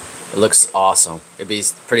 It looks awesome. It'd be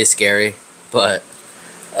pretty scary, but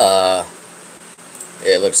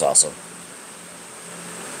it looks awesome.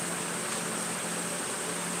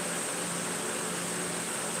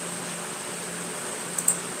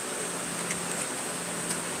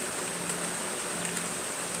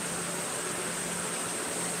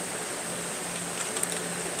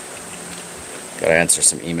 Gotta answer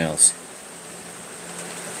some emails.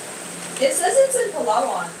 It says it's in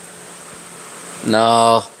Palawan,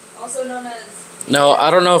 No. also known as No, I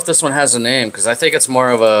don't know if this one has a name, because I think it's more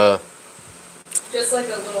of a... just like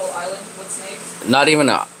a little island with snakes. Not even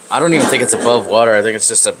a... I don't even think it's above water. I think it's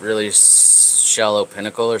just a really shallow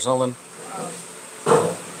pinnacle or something.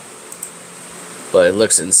 But it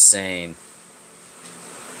looks insane.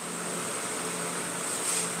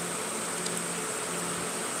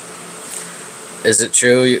 Is it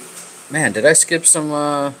true? Man, did I skip some...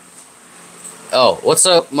 Oh, what's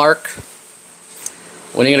up, Mark?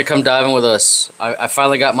 When are you going to come diving with us? I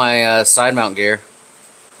finally got my side mount gear.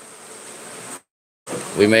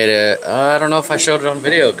 We made it... I don't know if I showed it on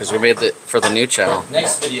video, because we made it for the new channel.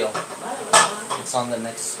 Next video. It's on the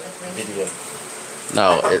next video.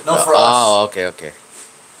 No, No, for us. Oh, okay.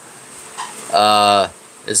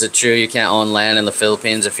 Is it true you can't own land in the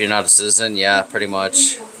Philippines if you're not a citizen? Yeah, pretty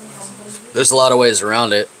much. There's a lot of ways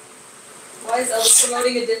around it. Why is Elvis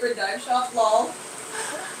promoting a different dive shop? Lol.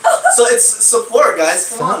 So it's support, guys.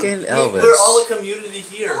 Come Fucking on. Elvis. We're all a community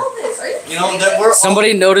here. Elvis, are you You know that we're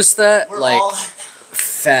Somebody noticed that, we're like, all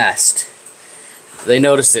fast. They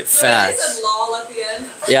noticed it I fast. said lol at the end.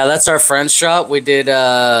 Yeah, that's our friend's shop. We did,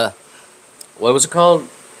 what was it called?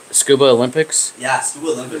 Scuba Olympics?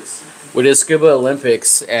 Scuba Olympics. We did Scuba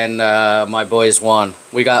Olympics, and my boys won.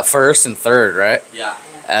 We got first and third, right? Yeah.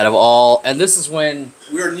 Out of all, and this is when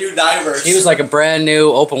We were new divers. he was like a brand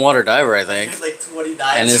new open water diver, I think. Like 20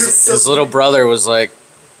 divers. And his little brother was like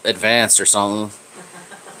advanced or something.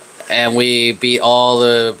 And we beat all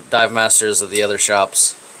the dive masters of the other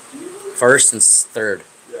shops. First and third.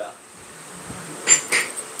 Yeah.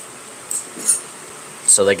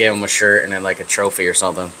 So they gave him a shirt and then like a trophy or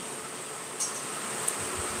something.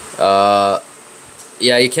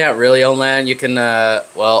 Yeah, you can't really own land. You can,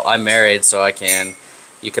 well, I'm married, so I can.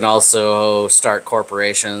 You can also start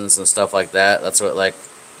corporations and stuff like that. That's what, like,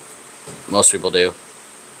 most people do.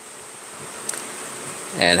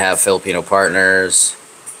 And have Filipino partners,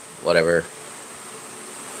 whatever.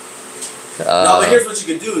 No, but here's what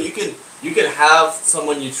you could do. You could have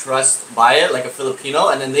someone you trust buy it, like a Filipino,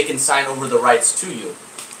 and then they can sign over the rights to you.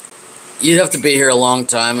 You'd have to be here a long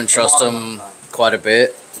time and trust them quite a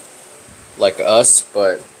bit, like us,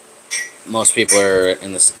 but most people are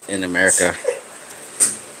in America.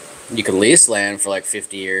 You can lease land for like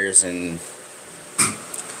 50 years, and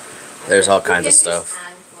there's all kinds of stuff.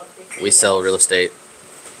 We sell real estate.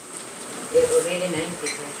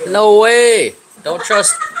 No way! Don't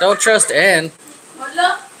trust Ann.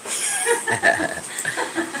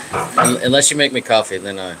 Unless you make me coffee,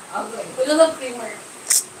 then I.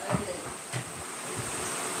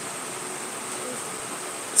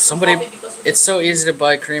 Somebody, it's so easy to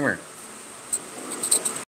buy creamer.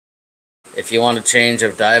 If you want a change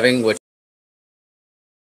of diving, which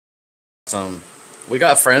we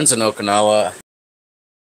got friends in Okinawa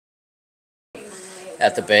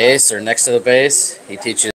at the base or next to the base. He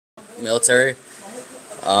teaches military.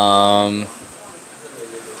 I'll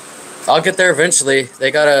get there eventually.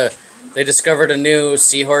 They discovered a new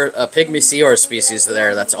seahorse, a pygmy seahorse species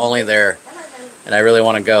there that's only there, and I really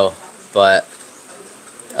want to go. But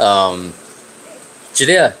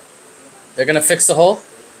Judea, they're gonna fix the hole.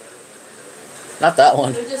 Not that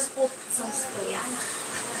one.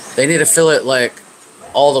 They need to fill it like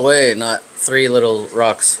all the way, not 3 little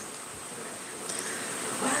rocks.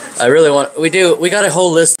 I really want. We got a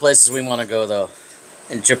whole list of places we want to go though.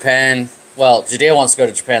 In Japan, well, Judea wants to go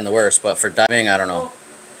to Japan the worst, but for diving, I don't know.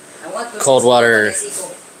 Cold water.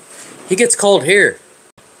 He gets cold here.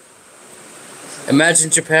 Imagine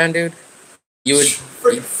Japan, dude. You would.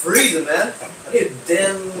 Freaking freezing, man. I need a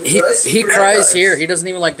damn. He cries here. He doesn't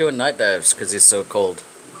even like doing night dives because he's so cold.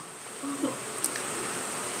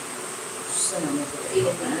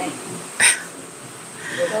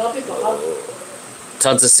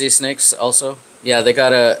 Tons of sea snakes also. Yeah, they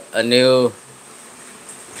got a new.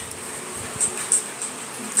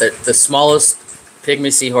 The smallest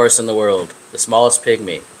pygmy seahorse in the world. The smallest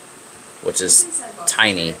pygmy, which is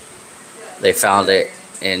tiny. They found it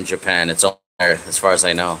in Japan. It's all there, as far as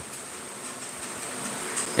I know.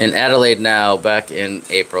 In Adelaide now, back in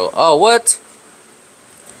April. Oh, what?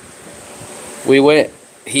 We went.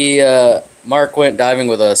 Mark went diving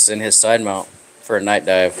with us in his side mount for a night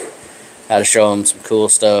dive. Had to show him some cool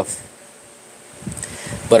stuff.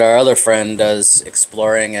 But our other friend does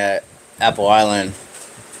exploring at Apple Island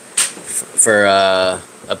for a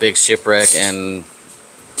big shipwreck and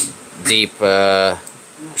deep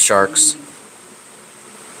sharks.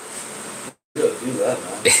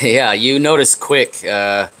 Yeah, you notice quick. Take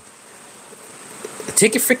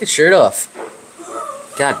your freaking shirt off.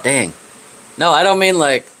 God dang. No, I don't mean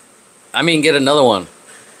like. I mean get another one.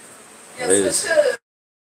 Yeah, It is. switch to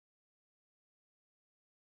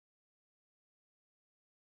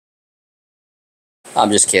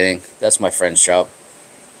I'm just kidding. That's my friend's shop.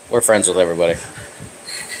 We're friends with everybody.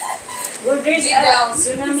 Well, there's Deep down, a he's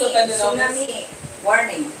offended on this. tsunami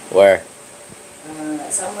warning. Where?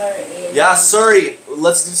 Somewhere in. Yeah, sorry.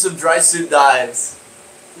 Let's do some dry suit dives.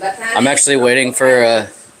 Batanes, I'm actually waiting for.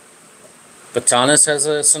 Batanes has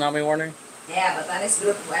a tsunami warning. Yeah, Batanes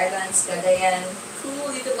Group of Islands, Cagayan.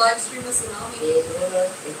 cool. You could live stream a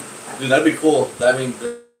tsunami. Dude, that'd be cool. That mean,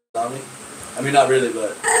 tsunami. I mean, not really,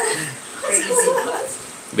 but.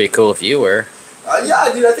 It'd be cool if you were.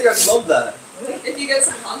 Yeah, dude. I think I'd love that. If you get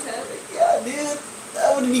some content. Yeah, dude.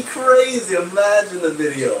 That would be crazy. Imagine the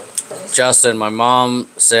video. Justin, my mom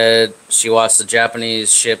said she watched the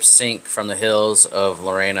Japanese ship sink from the hills of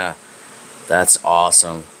Lorena. That's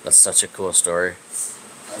awesome. That's such a cool story.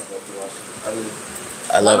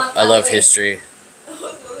 I'd love to watch it. I love history.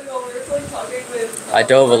 I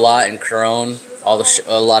dove a lot in Corone, a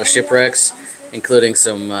lot of shipwrecks, including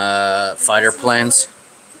some fighter planes.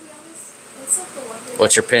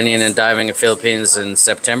 What's your opinion in diving in Philippines in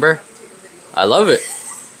September? I love it.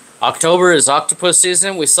 October is octopus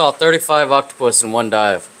season. We saw 35 octopus in one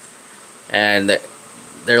dive. And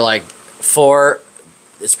they're like 4,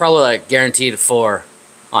 it's probably like guaranteed 4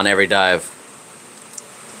 on every dive.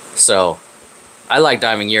 So, I like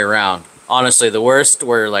diving year round. Honestly, the worst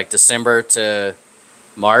were like December to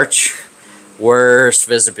March. Worst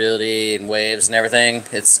visibility and waves and everything.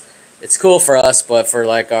 It's cool for us, but for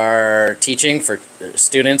like our teaching for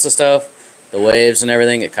students and stuff, the waves and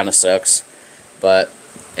everything, it kind of sucks. But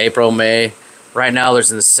April, May, right now there's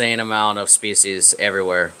an insane amount of species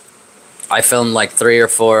everywhere. I filmed like 3 or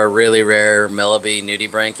 4 really rare Melody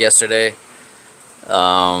nudibranch yesterday.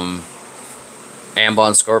 Ambon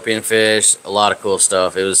scorpionfish, a lot of cool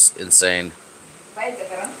stuff. It was insane.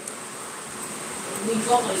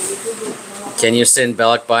 Can you send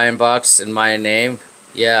Belk buy in box in my name?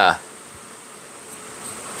 Yeah.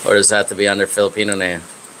 Or does that have to be under Filipino name?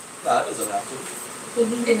 Nah, it doesn't have to.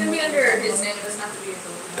 It can be under his name. It doesn't have to be a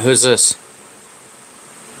Filipino. Who's this?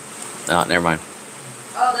 Oh, never mind.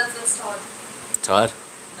 Oh, that's Todd. Todd?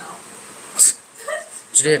 No.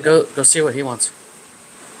 Judea, go see what he wants.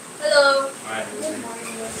 Hello. Hi.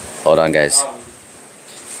 Hold on, guys.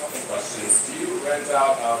 Couple questions. Do you rent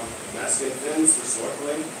out masking fins for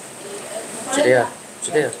snorkeling?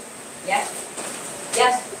 Judea. Yes.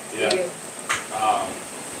 Yes. Yeah. Okay.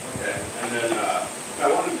 And then if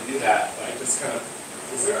I wanted to do that, like just kind of,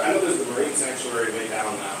 is there? I know there's the marine sanctuary way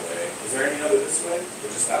down that way. Is there any other this way, or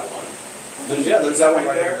just that one? There's that one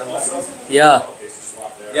Right right there. there also. Yeah. Okay, so just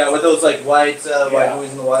walk there. Yeah, with those like white Yeah.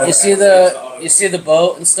 buoys in the water. You see the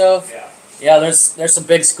boat and stuff? Yeah. Yeah, there's some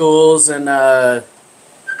big schools and not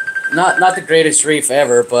the greatest reef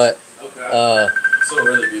ever, but Okay. So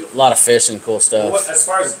really a beautiful. lot of fish and cool Well, stuff. as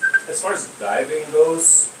far as diving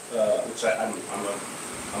goes, which I'm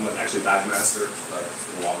an actually dive master.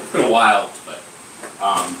 It's been a while, but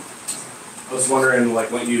I was wondering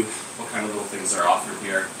like what kind of little things are offered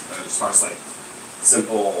here as far as like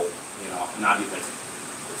simple, not even like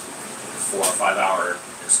 4 or 5 hour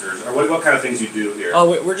excursion, or what kind of things you do here.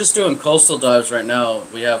 Oh, we're just doing coastal dives right now.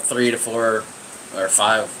 We have 3 to 4 or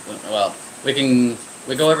 5. Well,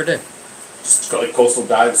 we go every day. Just like coastal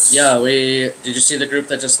dives. Yeah, did you see the group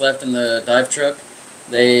that just left in the dive truck?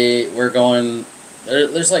 We're going.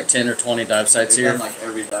 There's like 10 or 20 dive sites They've here. done, like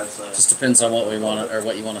every dive site. Just depends on what we want or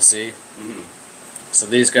what you want to see. Mhm. So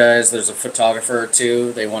these guys, there's a photographer or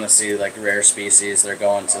 2. They want to see like rare species. They're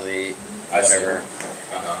going to the I see. whatever,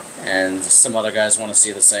 Uh-huh. and some other guys want to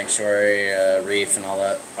see the sanctuary reef and all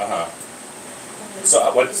that. Uh-huh. So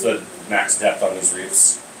what's the max depth on these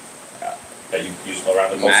reefs that you use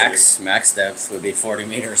around the coastal Max depth would be 40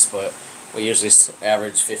 meters, but we usually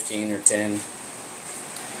average 15 or 10.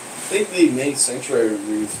 I think the main sanctuary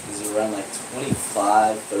reef is around like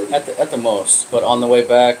 25, 30. At the most, but on the way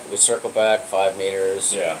back, we circle back 5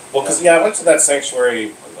 meters. Yeah. Well, because I went to that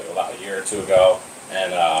sanctuary like about a year or 2 ago,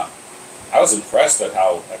 and I was impressed at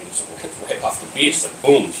how just right off the beach, it's like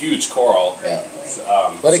boom, huge coral. Yeah.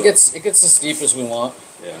 So- But it gets as steep as we want.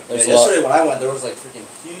 Yeah. There's Yeah, a lot. yesterday when I went, there was like freaking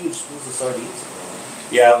huge schools of sardines.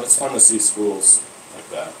 Yeah, it's fun to see schools like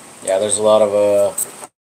that. Yeah, there's a lot of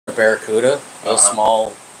barracuda, those Uh-huh.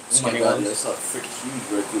 small, Oh my skinny god, ones. I saw a freaking huge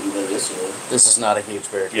barracuda there yesterday. This is not a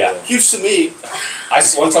huge barracuda. Yeah. Huge to me.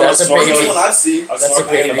 One time I was That's a big Which snorkeling. one I've seen. I was That's a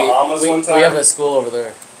snorkeling in the baby. Bahamas one time. We have a school over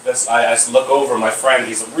there. I look over my friend.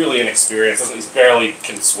 He's really inexperienced. He's barely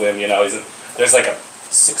can swim. There's like a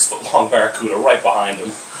 6-foot-long barracuda right behind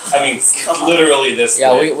him. I mean, literally this.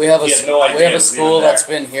 Yeah, big. we have He a had no idea we have it a was school even there. that's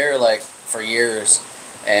been here like for years,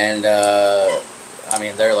 and I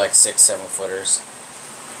mean they're like 6-7 footers.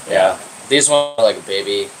 Yeah, these ones are like a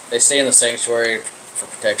baby. They stay in the sanctuary for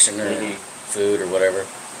protection or food or whatever.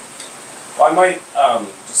 Well, I might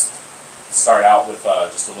just start out with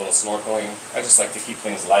just a little snorkeling. I just like to keep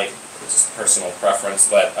things light. It's just personal preference,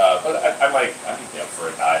 but I might be up for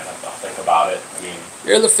a dive. I'll think about it. I mean,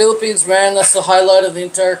 You're in the Philippines, man. That's the highlight of the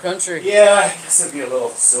entire country. yeah, I guess it'd be a little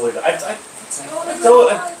silly. I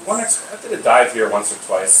did a dive here once or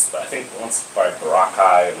twice, but I think once by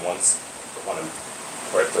Boracay and once one in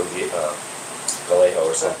Puerto Vallejo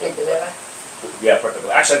or something. Yeah, Puerto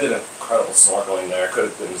Vallejo. Actually, I did incredible snorkeling there. Could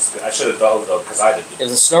have been. I should have dove though because I did. If the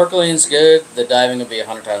snorkeling's good, the diving will be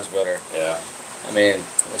 100 times better. Yeah. I mean,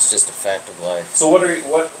 it's just a fact of life. So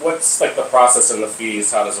what's like the process and the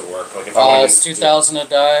fees? How does it work? Like if I want It's $2,000 a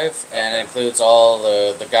dive, and it includes all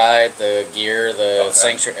the guide, the gear, the Okay.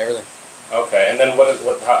 sanctuary, everything. Okay, and then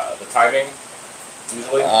the timing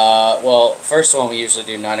usually? Well, first one we usually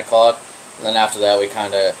do 9 o'clock, and then after that we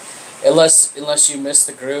kind of, unless you miss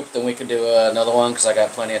the group, then we can do another one because I got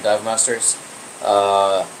plenty of dive masters.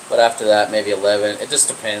 But after that, maybe 11. It just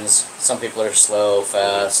depends. Some people are slow,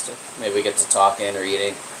 fast. Maybe we get to talking or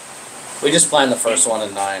eating. We just plan the first one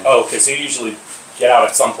at 9. Oh, okay. So you usually get out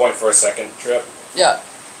at some point for a second trip, Yeah.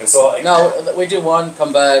 and so like, No, we do one,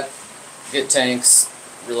 come back, get tanks,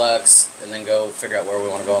 relax, and then go figure out where we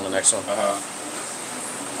want to go on the next one.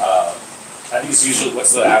 I think it's usually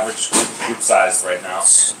what's the average group size right now?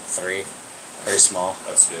 3. Very small.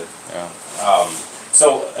 That's good. Yeah.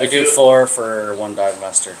 So We do 4 for one dive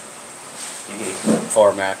master.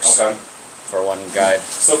 4 max. Okay. For one guide.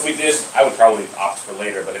 So if we did, I would probably opt for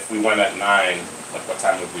later. But if we went at 9, like what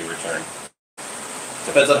time would we return?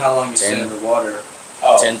 Depends on how long you stay 10. in the water.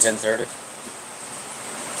 Oh, 10:30.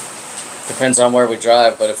 Depends on where we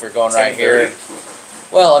drive, but if we're going right 10:30? here,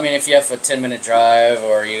 well, I mean, if you have a 10-minute drive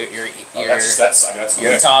or you're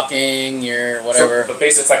that's talking, you're whatever. So, but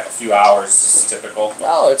basically, it's like a few hours is typical.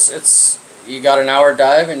 No, it's you got an hour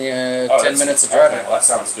dive and you 10 minutes of driving. Okay, well, that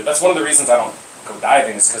sounds good. That's one of the reasons I don't go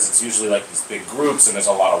diving is because it's usually like these big groups and there's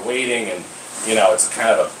a lot of waiting and it's kind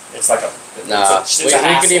of it's like a Nah, it's a we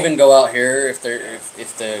hassle. could even go out here if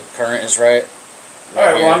the current is right. All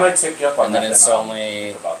right, well, I here. might take you up on And that. then it's I'll only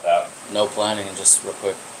think about that. no planning, just real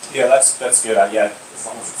quick. Yeah, that's good. Yeah, as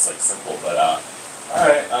long as it's like simple. But all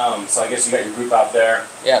right. So I guess you got your group out there.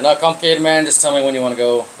 Yeah, not complicated, man. Just tell me when you want to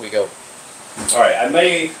go. We go. All right. I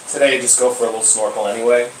may today just go for a little snorkel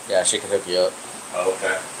anyway. Yeah, she can hook you up. Oh,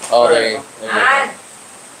 okay. Oh, All they. right.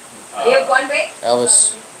 You have one way?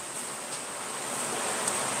 Elvis,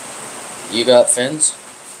 you got fins?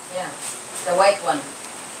 Yeah, the white one.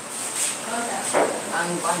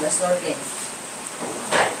 On the snorkeling.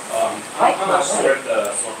 I'm not sure if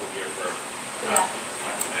the snorkel gear for.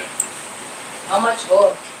 How much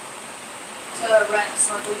gold? To rent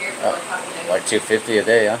snorkel gear for like half a day. Like $250 a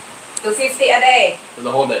day, huh? $250 a day. For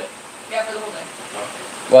the whole day. Yeah, for the whole day.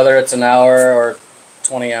 Whether it's an hour or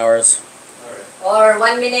 20 hours. Or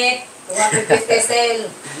 1 minute, 250 still.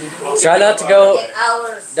 Try not to go. 8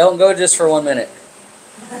 hours. Don't go just for 1 minute.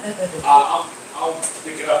 I'll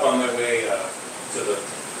pick it up on my way to the.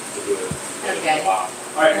 Okay. All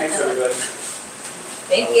right. Thanks, everybody.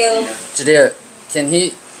 Thank you. Jadea, can he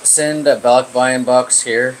send a bulk buying box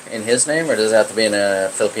here in his name, or does it have to be in a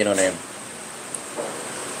Filipino name?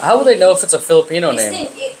 How will they know if it's a Filipino This name?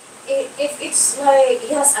 thing, if it's like,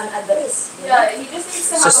 he has an address. you know? Yeah, he just needs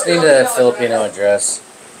to have Just a need a Filipino address.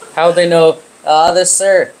 How would they know? This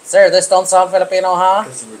sir, this don't sound Filipino, huh?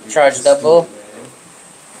 Charge double.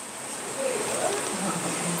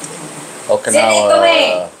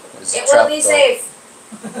 Okinawa is It will be tropical. safe.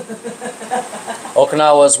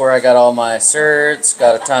 Okinawa is where I got all my certs.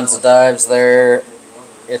 Got tons of dives there.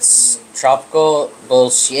 It's tropical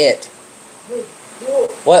bullshit.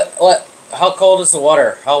 What? How cold is the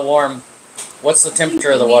water? How warm? What's the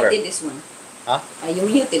temperature of the water? You muted this one. Huh? You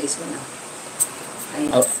muted this one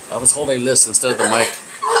now. I was holding this instead of the mic.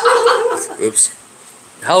 Oops.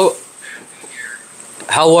 How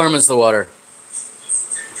warm is the water?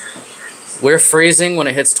 We're freezing when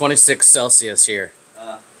it hits 26 Celsius here.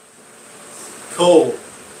 Cool.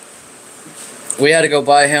 We had to go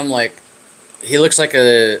buy him he looks like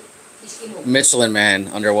a Michelin man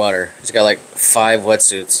underwater. He's got like 5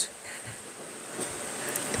 wetsuits.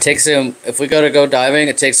 takes him, if we go diving,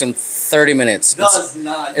 it takes him 30 minutes. No, it's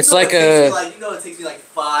not. It's you know like it takes me like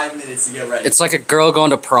 5 minutes to get ready. It's like a girl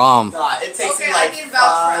going to prom. Nah, it takes Okay, me like I can vouch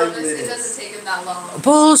 5 for this. It minutes. doesn't take him that long.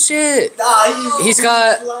 Bullshit. Nah, He's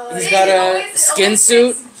got a skin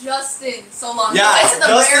suit. Justin, so long. Yeah, He waits at the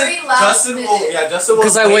very last minute. Justin will.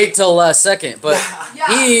 Because I wait till last second, but Yeah,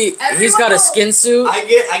 he's everyone got a will. skin suit.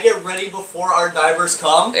 I get ready before our divers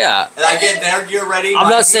come. Yeah. And I get their gear ready. I'm my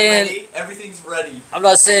not gear saying- ready, everything's ready. I'm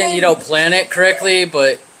not saying you don't plan it correctly,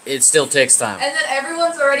 but it still takes time. And then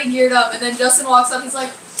everyone's already geared up, and then Justin walks up. He's like,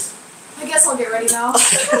 "I guess I'll get ready now."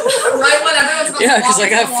 Right when everyone's about Yeah, to walk because I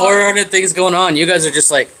into got the water. 400 things going on. You guys are just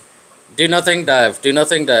like, do nothing, dive. Do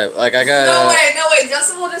nothing, dive. Like I got. No way.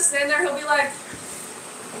 Justin will just stand there. He'll be like,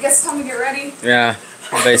 "I guess it's time to get ready." Yeah,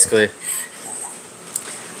 basically.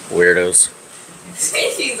 Weirdos.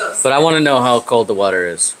 Jesus. But I want to know how cold the water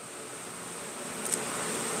is.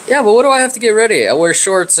 Yeah, but what do I have to get ready? I wear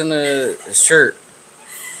shorts and a shirt.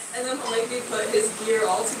 And then he'll make me put his gear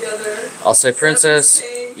all together. I'll say, Princess,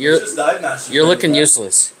 you're Just dive master. you're looking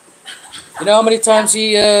useless. You know how many times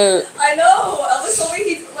he I know. Elvis told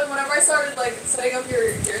me whenever I started setting up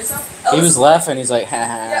your gear and stuff. Elvis was laughing. He's like, ha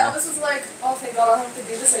Yeah, ha. Elvis was like, "Oh, thank God, I don't have to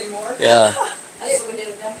do this anymore." Yeah,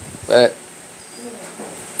 but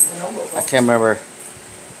I can't remember.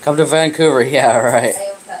 Come to Vancouver. Yeah, right.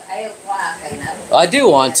 I do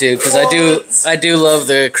want to because I do love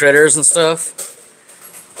the critters and stuff.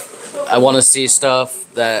 I want to see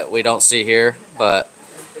stuff that we don't see here, but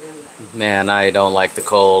man, I don't like the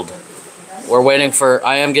cold. We're waiting for.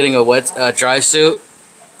 I am getting a dry suit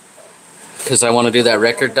because I want to do that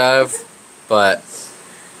record dive, but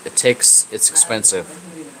it's expensive.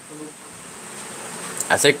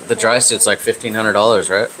 I think the dry suit's like $1,500,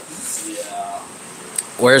 right? Yeah.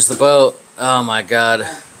 Where's the boat? Oh my god.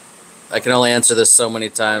 I can only answer this so many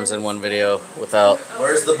times in one video without.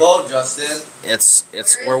 Where's the boat, Justin?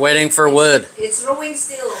 We're waiting for wood. It's rowing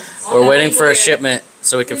still. We're waiting for a shipment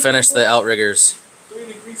so we can finish the outriggers. 3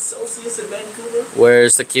 degrees Celsius in Vancouver.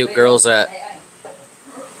 Where's the cute girls at?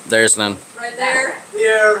 There's none. Right there.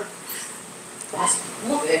 Here.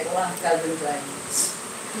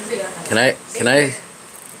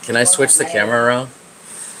 Can I switch the camera around?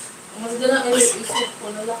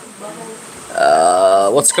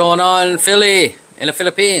 What's going on in Philly, in the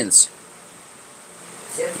Philippines?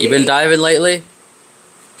 You been diving lately?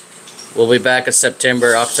 We'll be back in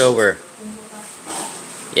September, October.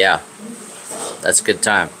 Yeah, that's a good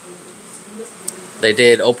time. They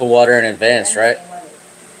did open water in advance, right?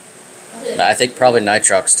 I think probably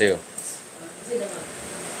nitrox too.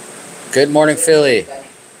 Good morning, Philly.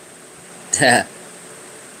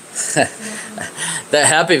 That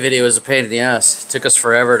happy video was a pain in the ass. It took us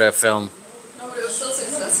forever to film. No, but it was so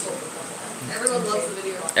successful. Everyone loves the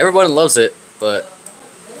video. Everyone loves it, but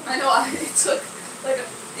I know. It took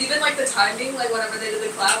even the timing, whenever they did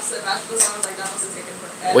the claps and Mash was on, that must have taken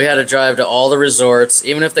forever. we had to drive to all the resorts.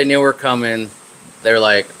 Even if they knew we were coming, they're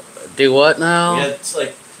like, do what now? We had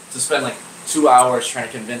to spend 2 hours trying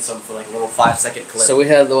to convince them for a little 5-second clip. So we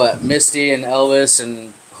had Misty and Elvis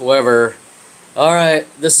and whoever. All right,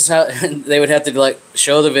 this is how they would have to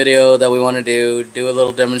show the video that we want to do a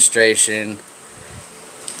little demonstration.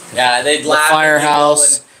 yeah, they'd The laugh.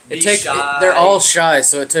 firehouse. Shy. They're all shy,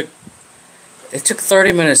 so it took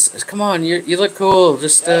 30 minutes. Come on, you look cool.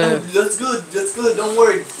 Just That's good. Don't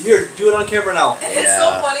worry. Here, do it on camera now. It's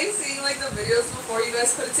so funny seeing the videos before you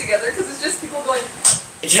guys put it together because it's just people going.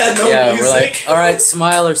 Yeah, no yeah, music. we're like, all right,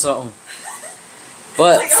 smile or something.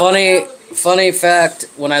 But funny fact,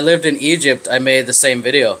 when I lived in Egypt, I made the same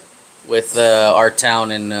video with our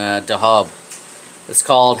town in Dahab. It's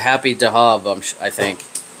called Happy Dahab, I think.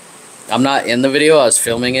 I'm not in the video, I was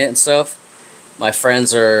filming it and stuff. My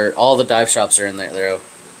friends all the dive shops are in there,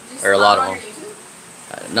 or a lot of them.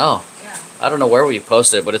 No, Yeah. I don't know where we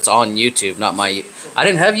posted it, but it's on YouTube, not my... I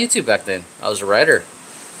didn't have YouTube back then, I was a writer.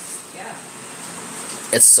 Yeah.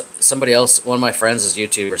 It's somebody else, one of my friends is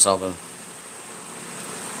YouTube or something.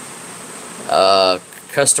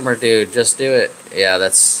 Customer dude, just do it. Yeah,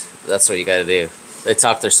 that's what you gotta do. They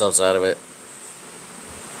talk themselves out of it.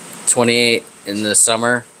 28 in the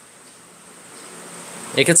summer.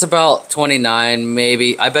 It gets about 29,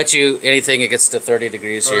 maybe. I bet you anything it gets to 30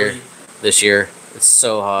 degrees here this year. It's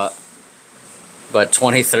so hot. But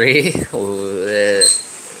 23,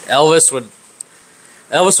 Elvis would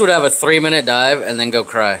have a 3-minute dive and then go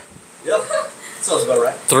cry. Yep. Sounds about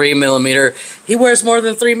right. 3 millimeter. He wears more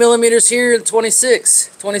than 3 millimeters here in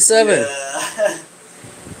 26, 27. Yeah.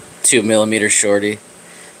 2 millimeter shorty.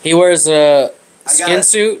 He wears a skin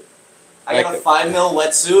suit. I got a 5 mil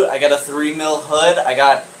wetsuit. I got a 3 mil hood. I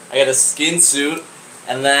got a skin suit.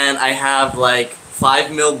 and then I have like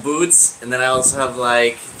 5 mil boots, and then I also have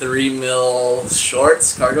like 3 mil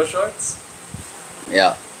shorts, cargo shorts.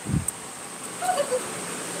 Yeah.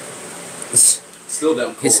 Still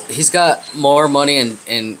damn cool. He's got more money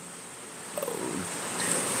in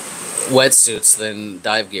wetsuits than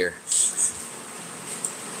dive gear.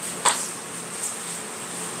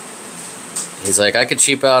 He's like, I could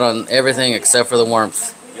cheap out on everything except for the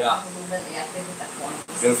warmth. Yeah.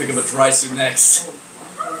 Gonna think of a dry suit next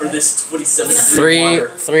for this 27 degree water.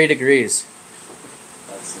 3 degrees.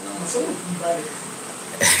 That's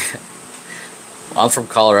I'm from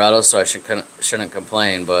Colorado, so I shouldn't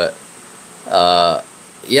complain, but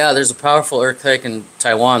yeah, there's a powerful earthquake in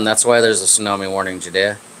Taiwan. That's why there's a tsunami warning,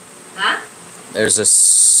 Judea. Huh? There's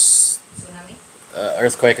this Tsunami?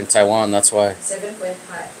 earthquake in Taiwan. That's why.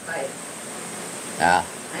 7.5. Yeah.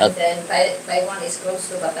 And then Taiwan is close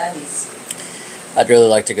to Batanes. I'd really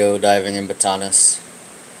like to go diving in Batanes.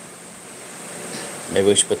 Maybe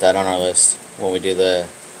we should put that on our list when we do the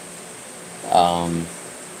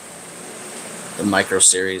micro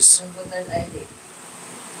series. Don't put that ID.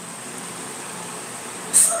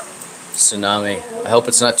 Tsunami. I hope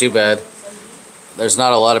it's not too bad. There's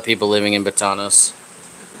not a lot of people living in Batanes,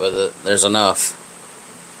 but there's enough.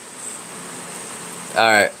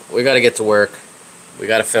 Alright, we gotta get to work. We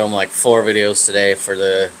gotta film like 4 videos today for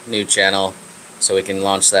the new channel, so we can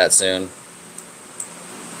launch that soon.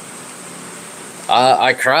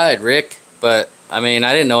 I cried, Rick, but I mean,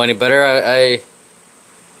 I didn't know any better.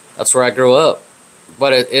 That's where I grew up.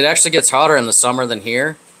 But it actually gets hotter in the summer than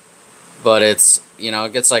here. But it's, you know,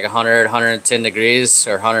 it gets like 100, 110 degrees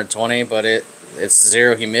or 120, but it's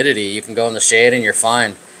zero humidity. You can go in the shade and you're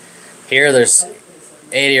fine. Here there's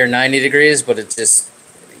 80 or 90 degrees, but it just,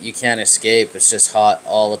 you can't escape. It's just hot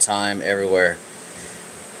all the time, everywhere.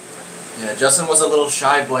 Yeah, Justin was a little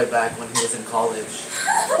shy boy back when he was in college.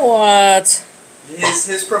 What?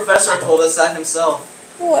 His professor told us that himself.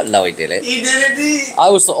 What? No, he didn't. He did it. I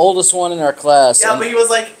was the oldest one in our class. Yeah, but he was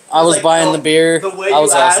like... I was buying the beer. The way I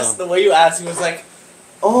was the way you asked, he was like,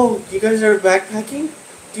 "Oh, you guys are backpacking?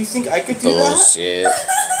 Do you think I could do that? Bullshit.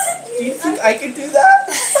 Do you think I could do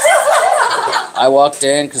that?" I walked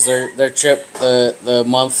in because their trip,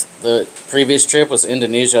 the previous trip was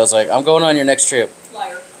Indonesia. I was like, I'm going on your next trip.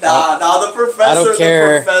 Liar. Nah, the professor. I don't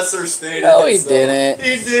care. The professor stayed. No, he didn't.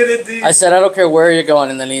 He did it, dude. I said, I don't care where you're going,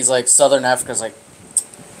 and then he's like, Southern Africa. I was like,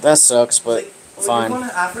 that sucks, but like, fine. You're going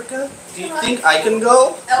to Africa? Do you think I can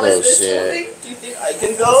go? Ellis, Bullshit. Do you think I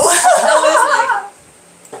can go?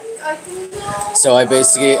 I can go. So I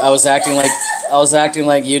basically, I was acting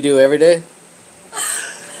like you do every day.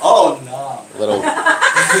 Oh no. Little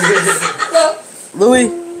Louis,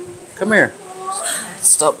 come here.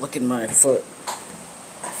 Stop licking my foot.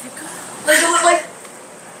 Like,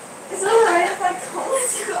 it's alright if I come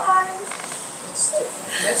with you guys.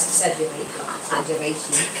 That's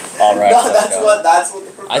exaggeration. All right. No, that's what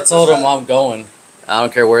the professor I told him said. I'm going. I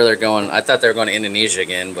don't care where they're going. I thought they were going to Indonesia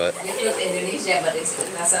again, but You put Indonesia, but it's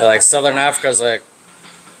they're like Southern Africa's like,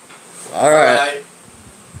 all right.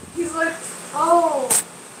 He's like, oh,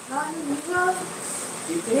 not Indonesia?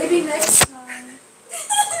 Maybe next time.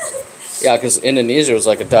 Yeah, because Indonesia was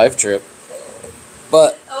like a dive trip.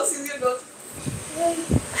 But Ellis is gonna go.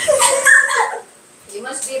 You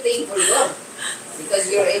must be thankful God because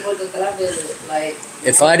you're able to travel like.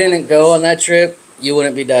 if I didn't go on that trip, you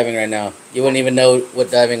wouldn't be diving right now. You wouldn't even know what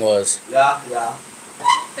diving was. Yeah.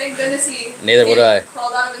 Thank goodness he Neither would I.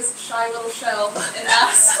 crawled out of his shy little shell and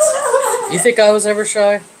asked. You think I was ever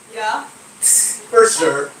shy? Yeah. For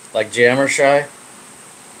sure. Like jammer shy?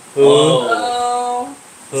 Oh.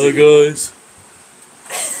 Hi guys.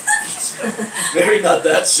 Very not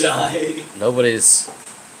that shy. Nobody's.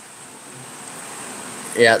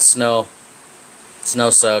 Yeah, it's snow. Snow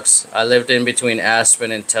sucks. I lived in between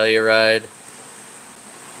Aspen and Telluride,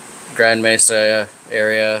 Grand Mesa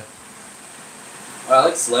area. I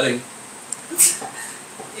like sledding.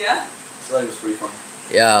 Yeah. Sledding was pretty fun.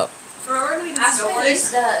 Yeah, Remember we did Aspen snowboarding?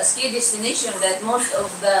 is the ski destination that most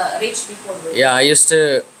of the rich people go. yeah. I used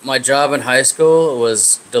to. My job in high school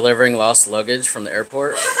was delivering lost luggage from the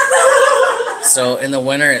airport. So in the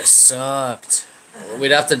winter it sucked.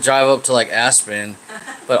 We'd have to drive up to like Aspen,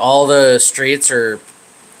 but all the streets are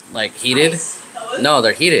like heated. No,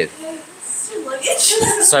 they're heated.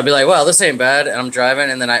 So I'd be like, wow, this ain't bad. And I'm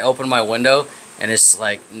driving, and then I open my window, and it's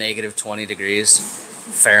like negative 20 degrees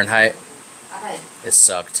Fahrenheit. It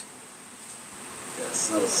sucked. Yeah,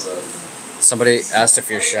 snow sucks. Somebody asked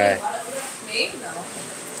if you're shy. Me? No.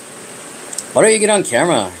 Why don't you get on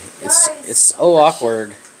camera? It's so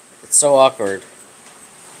awkward. It's so awkward.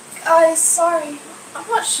 Guys, sorry. I'm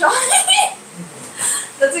not shy.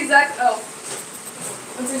 That's exactly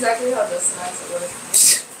how this snaps it was.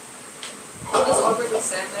 I'll just awkwardly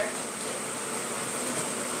stand there.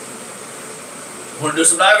 Want to do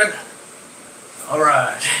some diving?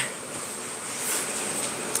 Alright.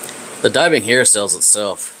 The diving here sells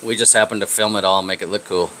itself. We just happen to film it all and make it look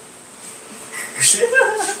cool.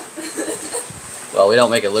 Well, we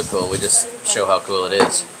don't make it look cool. We just show how cool it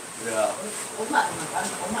is. Yeah.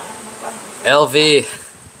 LV.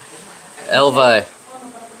 Elvi.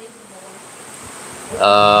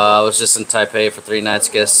 I was just in Taipei for 3 nights.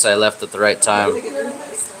 Guess I left at the right time.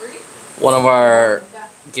 One of our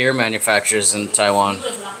gear manufacturers in Taiwan.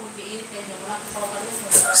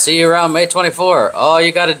 See you around May 24. Oh,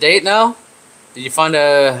 you got a date now? Did you find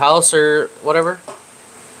a house or whatever?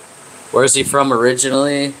 Where's he from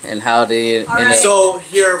originally, and how did he end up? So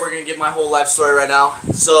here we're gonna give my whole life story right now.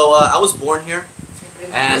 So I was born here,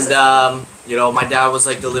 and you know, my dad was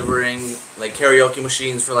like delivering like karaoke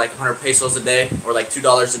machines for like 100 pesos a day, or like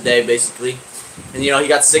 $2 a day basically. And you know, he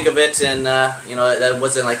got sick of it, and you know, that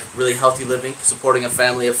wasn't like really healthy living, supporting a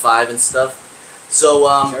family of 5 and stuff. So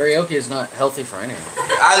Karaoke is not healthy for anyone.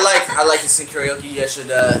 I like to sing karaoke. You guys should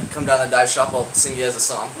come down to the dive shop. I'll sing you as a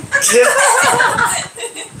song.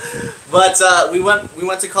 But we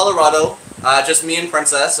went to Colorado, just me and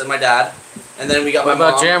Princess and my dad, and then we got What my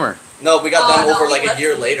about mom. Jammer? No, we got them no, over we like a left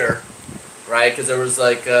year him. later, right? Because there was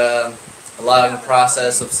like a lot in the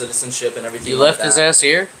process of citizenship and everything. You like left that. his ass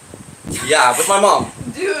here? Yeah, with my mom.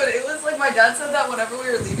 Dude, it was like my dad said that whenever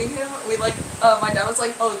we were leaving him, we like, my dad was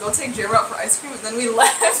like, oh, go take Jammer out for ice cream, and then we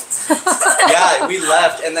left. Yeah, we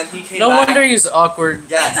left, and then he came No back. wonder he's awkward.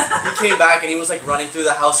 Yeah, he came back and he was like running through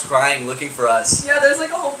the house crying, looking for us. Yeah, there's like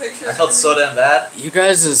a whole picture. I felt so damn bad. You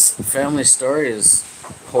guys' family story is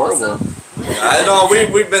horrible. I know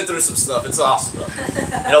we've been through some stuff. It's awesome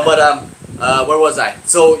though. You know, but where was I?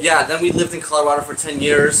 So yeah, then we lived in Colorado for 10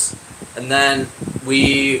 years, and then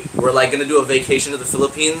we were like gonna do a vacation to the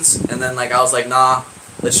Philippines, and then like I was like, nah,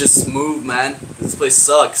 let's just move, man. This place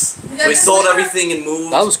sucks. Yeah, So we just sold like- everything and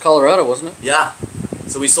moved. That was Colorado, wasn't it? Yeah.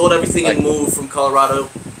 So we sold everything and moved from Colorado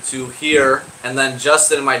to here, and then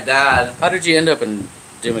Justin and my dad. How did you end up in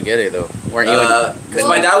Dumaguete though? Weren't you? Because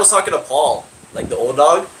my dad was talking to Paul, like the old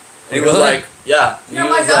dog, and he was Really? like, yeah. You know, he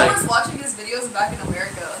my was dad like, was watching his videos back in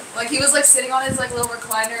America. Like, he was like sitting on his like little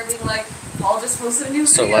recliner being like, Paul just posted a new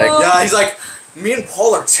So, video. like- yeah, he's like, me and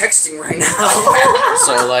Paul are texting right now.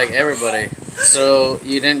 So like everybody. So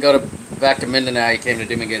you didn't go to back to Mindanao. You came to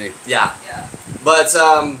Dumaguete. Yeah, Yeah. but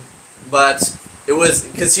it was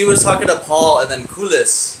because he was talking to Paul and then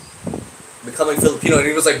Kulis, becoming Filipino, and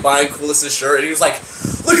he was like buying Kulis' shirt, and he was like,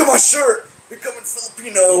 look at my shirt, becoming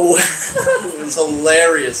Filipino. It was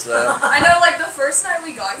hilarious, man. I know, like, the first night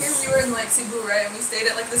we got here, we were in, like, Cebu, right? And we stayed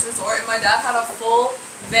at, like, this resort, and my dad had a full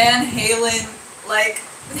Van Halen, like,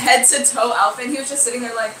 head-to-toe outfit. He was just sitting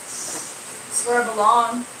there, like, this is where I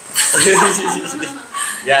belong.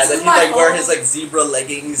 Yeah, This then is he'd my like wear home. his like zebra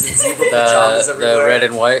leggings and zebra pajamas The everywhere. red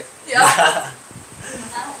and white. Yeah.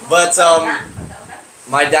 But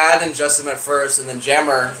my dad and Justin met first, and then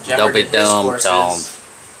Jammer Don't be did his dumb, courses. Tom.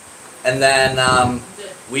 And then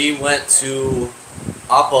we went to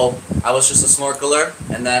Apo. I was just a snorkeler,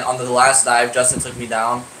 and then on the last dive, Justin took me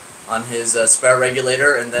down on his spare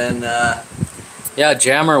regulator, and then Yeah,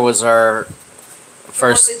 Jammer was our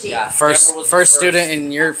first yeah, first Jammer was the first student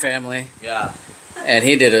in your family, yeah, and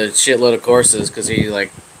he did a shitload of courses because he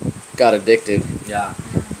like got addicted. yeah.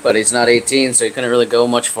 But he's not 18, so he couldn't really go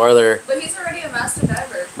much farther. But he's already a master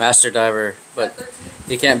diver. Master diver, but At 13.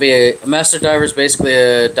 he can't be a master diver. Is basically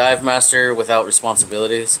a dive master without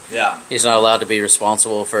responsibilities. Yeah. He's not allowed to be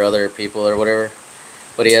responsible for other people or whatever,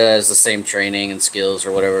 but he has the same training and skills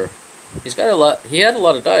or whatever. He's got a lot. He had a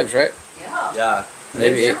lot of dives, right? Yeah. Yeah.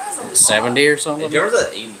 Maybe Jammer has a lot. 70 or something. And Jammer's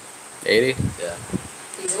at 80. 80. Yeah.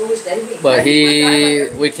 He's always diving. But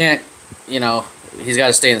we can't, you know, he's got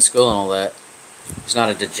to stay in school and all that. He's not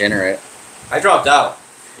a degenerate. I dropped out.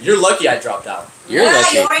 You're lucky I dropped out. You're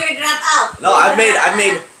lucky. You already dropped out. No, I've made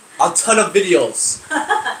a ton of videos.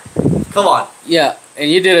 Come on. Yeah,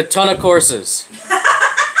 and you did a ton of courses.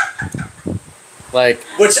 Like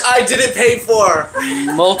Which I didn't pay for.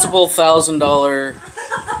 multiple $1,000,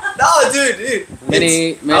 No, dude.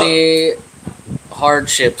 many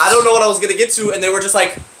hardships. I don't know what I was gonna get to, and they were just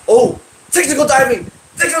like, "Oh, technical diving,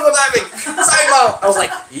 side mount." I was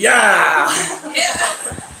like, "Yeah."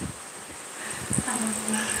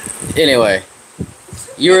 Anyway,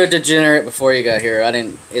 you were a degenerate before you got here. I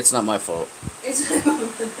didn't. It's not my fault.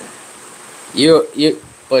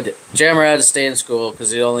 But Jammer had to stay in school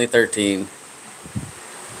because he's only 13.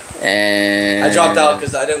 And I dropped out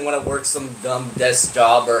because I didn't want to work some dumb desk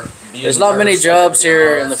job or There's not many jobs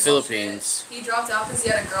here in the Philippines. He dropped out because he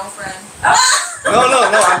had a girlfriend.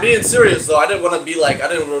 No, I'm being serious though. I didn't want to be like, I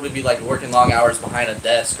didn't really be like working long hours behind a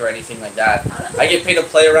desk or anything like that. I get paid to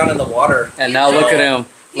play around in the water. And now look at him.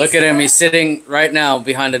 Look at him. He's sitting right now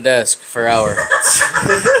behind a desk for hours.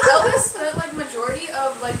 Elvis spent like majority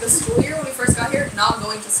of like the school year when we first got here not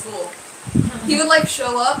going to school. He would like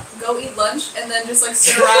show up, go eat lunch, and then just like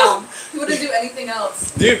sit around. He wouldn't do anything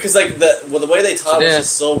else. Dude, because like the way they taught was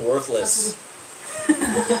just so worthless.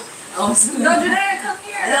 No, Janae, come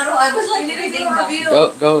here. No, I was like, didn't do a review.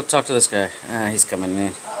 Go talk to this guy. He's coming in.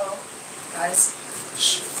 Uh-oh. Guys.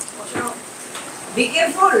 Watch out. Be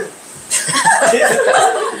careful.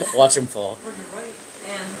 Watch him fall.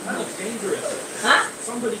 And Dangerous. huh?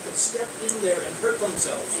 Somebody could step in there and hurt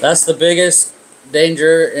themselves. That's the biggest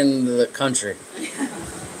danger in the country.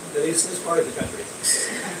 At least this part of the country.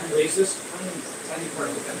 At least this tiny part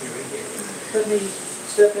of the country right here. Couldn't they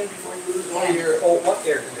step in before you lose all your, what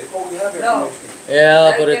air conditioning? Oh, we have air No. conditioning.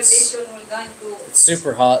 Yeah, but it's It's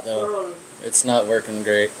super hot though. It's not working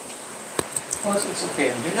great. Well, it's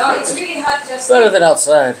okay. No, it's really hot It's just better than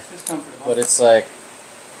outside, It's comfortable. but it's like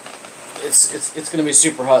it's gonna be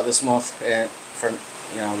super hot this month and for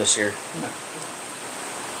this year.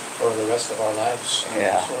 For the rest of our lives.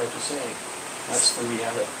 Yeah. I'm sorry to say. That's the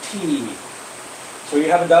reality. So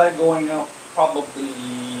you have a guy going out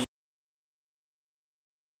probably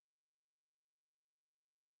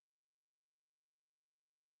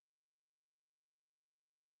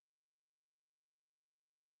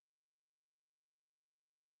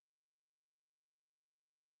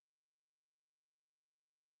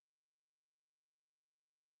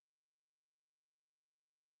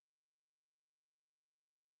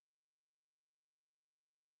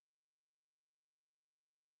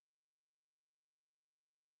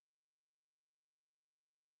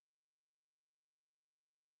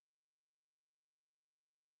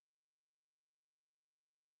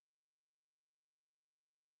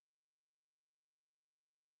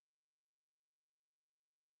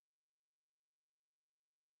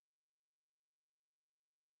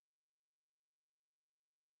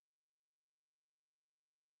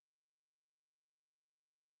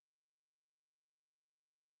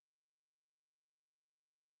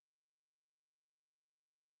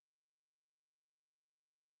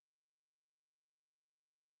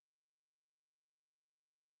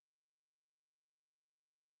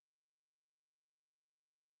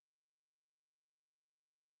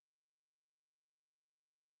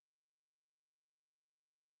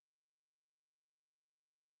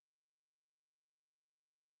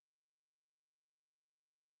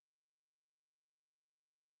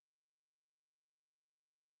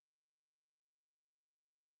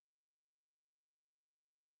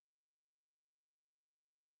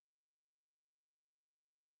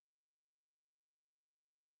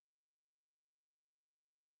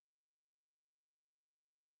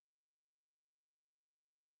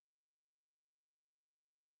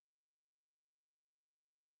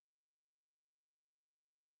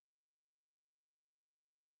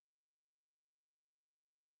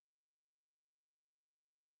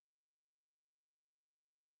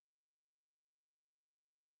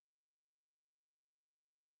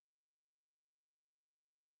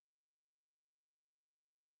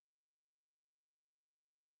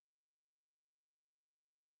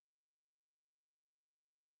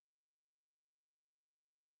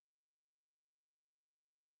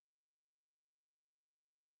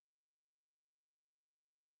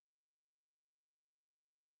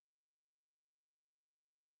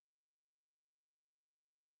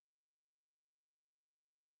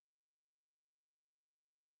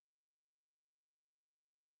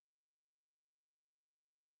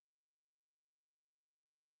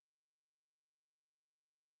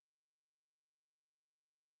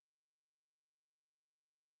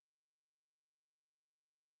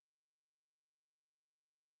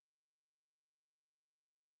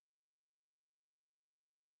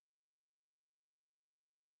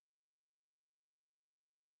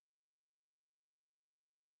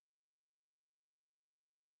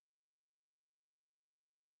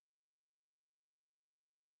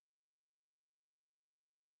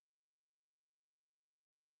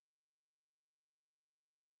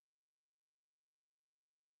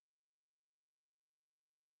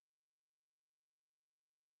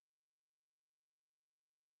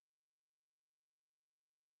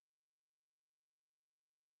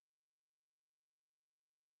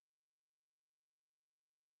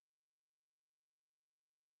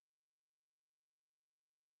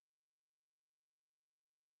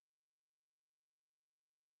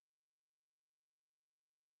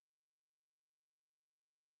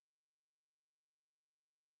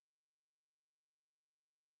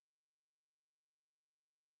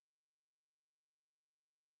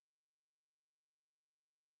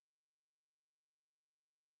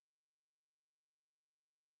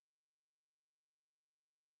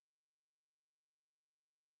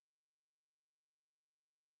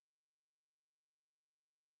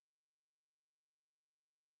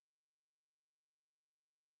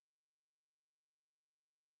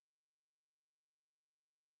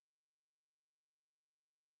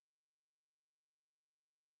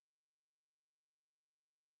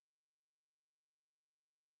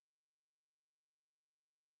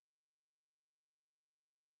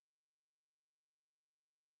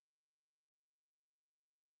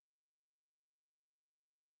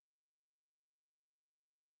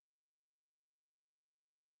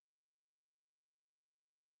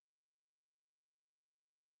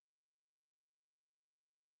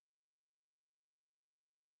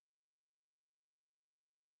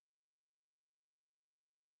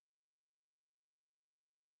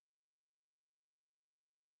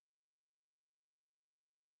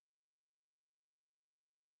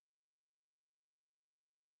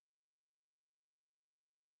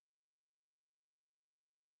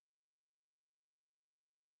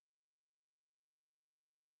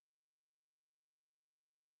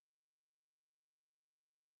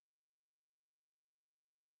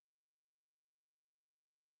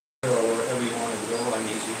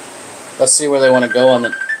Let's see where they want to go on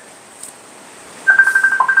the.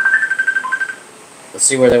 Let's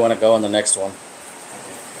see where they want to go on the next one.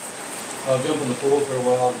 I'll jump in the pool for a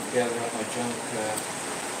while and gather up my junk.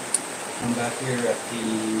 Come back here at the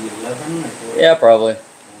 11 or 4. Yeah, probably.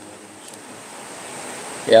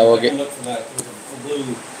 Yeah, we'll I can get look for that a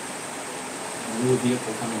blue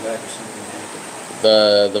vehicle coming back or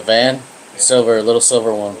something. the van, silver, little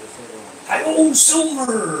silver one. Oh,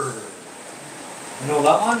 silver! You know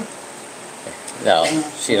that one? No,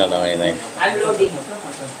 she don't know anything. I'm loading.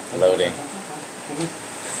 Loading.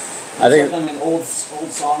 I I think I'm in old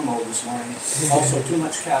song mode this morning. Also, too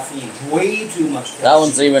much caffeine. Way too much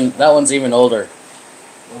caffeine. that one's even older.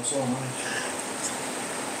 Well, so am I.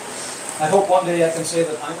 I hope one day I can say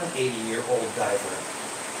that I'm an 80-year-old diver.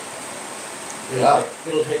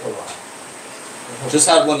 It'll take a while. Just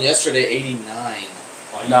had one yesterday, 89.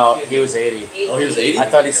 No, he was 80. Oh, he was 80? I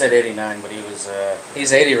thought he said 89, but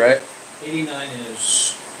he's 80, right? 89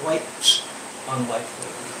 is quite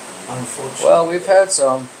unlikely, unfortunately. Well, we've had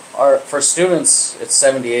some. For students, it's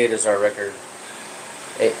 78 is our record.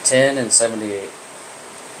 10 and 78.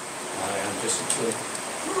 I am just a kid.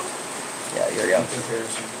 Yeah, you're young. In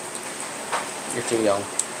comparison. You're too young.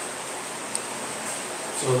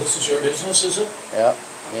 So this is your business, is it? Yeah,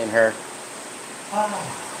 me and her. Ah,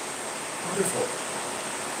 wonderful.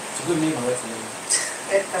 It's a good name, I like the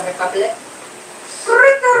name.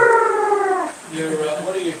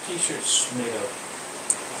 What are your t-shirts made of?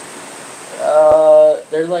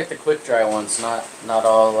 They're like the quick dry ones, not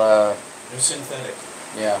all. They're synthetic,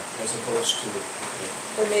 Yeah, as opposed to...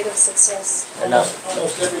 We're made of success. they're not.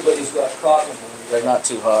 Almost everybody's got cotton. They're not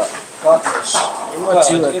too hot. Cotton is...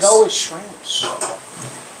 Well, it always shrinks.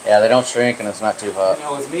 Yeah, they don't shrink and it's not too hot. You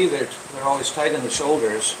know, with me, they're always tight in the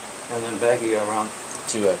shoulders and then baggy around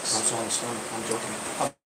 2X. outside the stomach. I'm joking.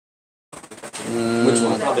 Mm, Which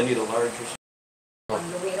one? Probably need a larger.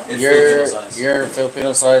 It's Filipino size. Your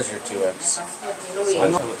Filipino size or 2X?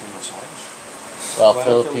 I'm not looking my size. Well, Well,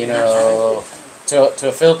 Filipino. To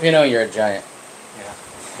a Filipino, you're a giant. Yeah.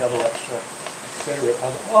 Double extra. Better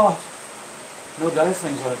oh, no dive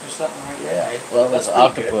things on it, just that one right there. Well, there's That's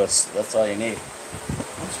an pretty octopus. That's all you need.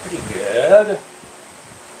 That's pretty good.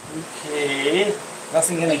 Okay.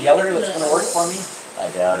 Nothing in a yeller that's going to work for me? I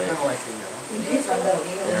doubt it. I don't like the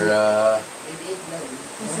yellow.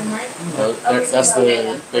 That's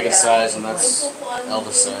the biggest size, and that's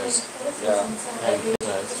Elvis size. Yeah.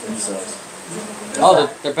 Size. Oh,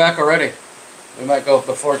 they're back already. We might go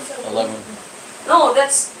before 11. No,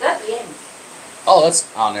 that's the end. Oh,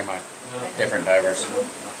 never mind. Different divers.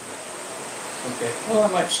 Okay. Well, I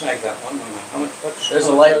might snag that one. How much? There's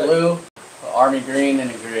a light blue, an army green,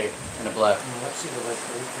 and a gray, and a black. Let's see the light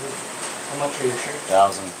blue. How much are your shirts?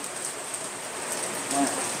 1,000.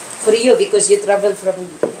 For you, because you travel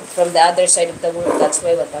from the other side of the world, that's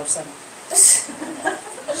why 1,000.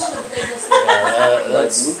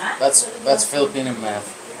 That's Filipino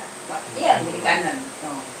math. Yeah, American.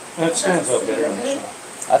 No. That stands out better on this one.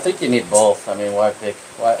 I think you need both. I mean, why pick?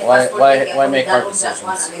 Why make hard decisions?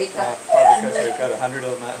 Probably because they've got 100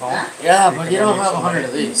 of them at home. Yeah, but you don't have 100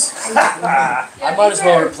 of these. I might as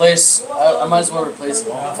well replace. I might as well replace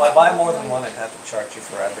them all. If I buy more than one, I'd have to charge you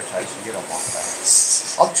for advertising. You don't want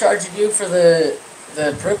that. I'm charging you for the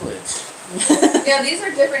privilege. Yeah, these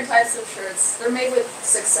are different types of shirts. They're made with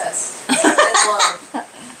success and love.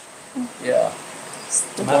 Yeah.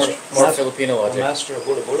 More Filipino logic. Master of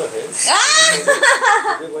Bula Bula, hey?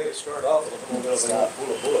 Good way to start off with a little bit of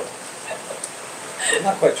Bula Bula. I'm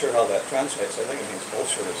not quite sure how that translates. I think it means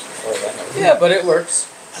bullshit as far as I know. Yeah, but it works.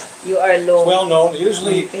 You are low. Well known. It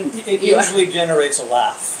usually generates a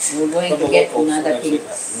laugh. We're going from to the get locals another when I say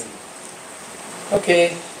piece. that. Okay.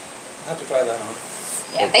 I have to try that on.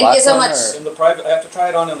 Yeah, The thank you black so one much. or- In the private, I have to try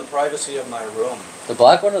it on in the privacy of my room. The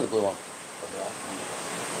black one or the blue one?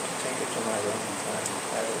 Take it to my room and try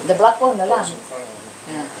it. The black one na lang. Close in front of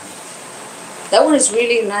me. Yeah. That one is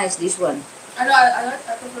really nice, this one. I know, I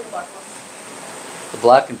prefer the black one. The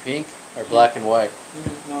black and pink or black and white?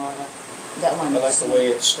 No, I like That one. I like the way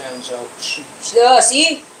it stands out. So,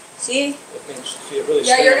 see? See? It really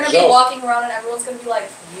Yeah, you're gonna stands be out. walking around and everyone's gonna be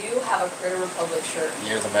like, you have a Critter Republic shirt.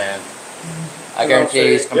 You're the man. I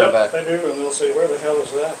guarantee he's coming back. I do, and they'll say, where the hell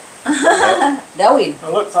is that? Darwin. I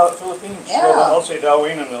look, Philippines. Yeah. Well, I'll say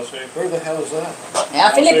Darwin, and they'll say, where the hell is that? Yeah,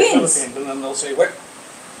 I'll say Philippines. Philippines, and then they'll say, where?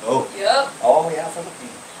 Oh. Yep, Oh, yeah,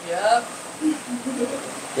 Philippines. yep.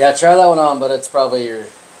 Yeah, try that one on, but it's probably your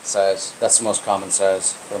size. That's the most common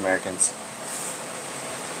size for Americans.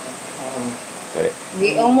 Okay.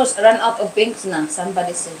 We almost ran out of pinks now,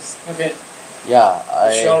 somebody says. Okay, Yeah,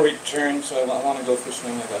 I shall I. return, so I want to go for a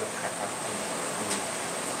swim. I gotta pack up.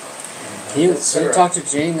 Can you talk to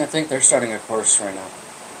Jean? I think they're starting a course right now.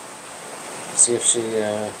 See if she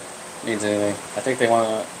needs anything. I think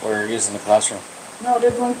we're using the classroom. No,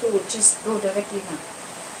 they're going to just go directly now.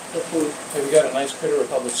 The pool. Have you got a nice Critter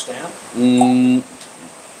Republic stamp?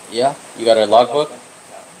 Yeah. You got a logbook?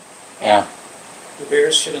 Yeah. The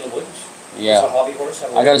bears shit in the woods? Does a Yeah. hobby horse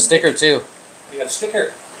have I got a sticker too. You got a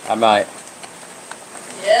sticker? I might.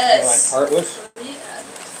 Yes. You want to part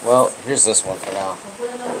with? Well, here's this one for now.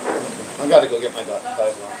 I gotta go get my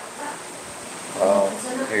dive log.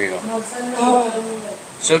 Here you go.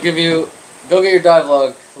 She'll give you. Go get your dive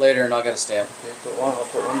log later, and I'll get a stamp. Okay, I'll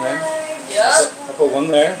put one there. Yep. I'll put one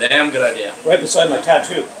there. Damn good idea. Right beside my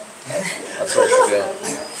tattoo. That's where it should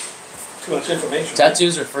go. Too much information.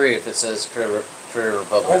 Tattoos are free if it says Critter Are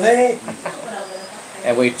Republic, they?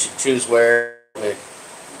 and we choose where.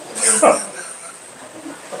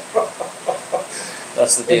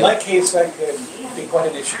 That's the In deal. my case, that could be quite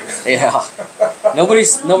an issue. Yeah.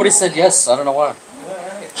 Nobody said yes. I don't know why.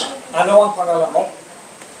 Alright. I know I'm part of the home.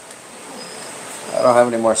 I don't have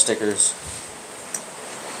any more stickers.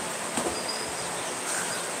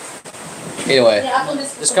 Anyway,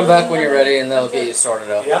 just come back when you're ready, and they'll get you sorted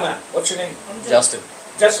out. Yeah, man. What's your name? Justin.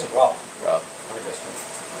 Justin. Rob. Rob.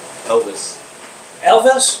 Elvis.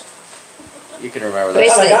 Elvis? You can remember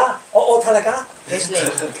Chris. that. Talaga? Oo, talaga? Presley.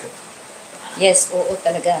 Yes, oo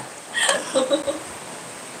talaga.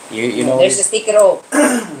 You know. There's a sticker, oh.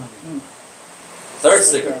 Third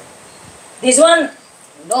sticker. This one,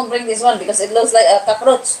 don't bring this one because it looks like a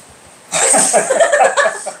cockroach.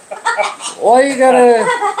 Why you gotta?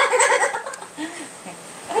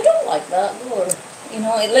 I don't like that lure. You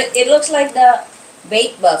know, it looks like the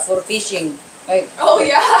bait bar for fishing. Like, Oh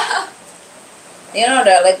yeah. you know,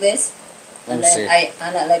 they're like this. Let And me see.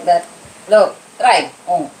 then I like that. Look, try.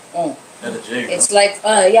 Oh. And a jig. It's like,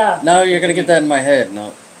 yeah. No, you're gonna get that in my head.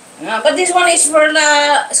 No. But this one is for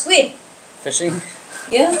the squid. Fishing?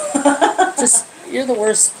 Yeah. Just you're the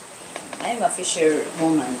worst. I'm a fisher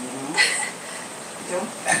woman, you know.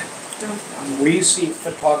 We see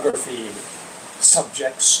photography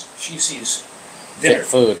subjects. She sees dinner.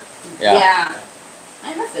 Food. Yeah.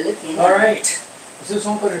 I'm a Filipino. Alright. Is this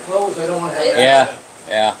one put her clothes? I don't want to have Yeah.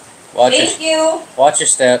 Yeah. Thank you. Watch your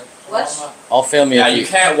step. What? I'll film you. Yeah, if you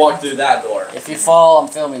can't walk through that door. If you fall, I'm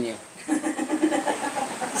filming you.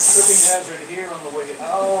 Tripping hazard here on the way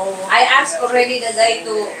out. I asked already the guy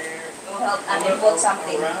to help and import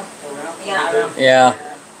something. Around. Yeah, around. Yeah.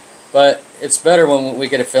 But it's better when we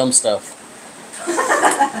get to film stuff.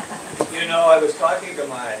 You know, I was talking to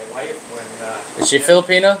my wife when, Is she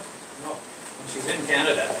Filipino? no, when she's in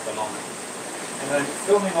Canada at the moment. And I'm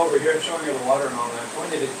filming over here, showing her the water and all, and I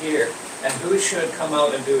pointed it here. And who should come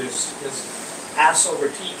out and do his ass over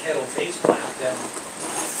tea kettle face plant? And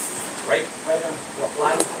right on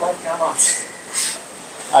live camera.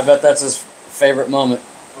 I bet that's his favorite moment.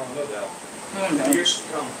 Oh, no doubt. Years to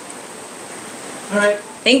come. All right.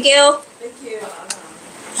 Thank you. Thank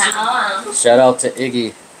you. Shout out to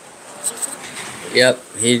Iggy. Yep,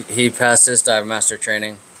 he passed his dive master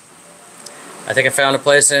training. I think I found a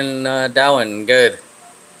place in Darwin. Good.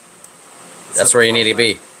 That's where you need to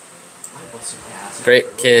be.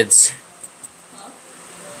 Great kids.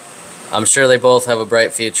 I'm sure they both have a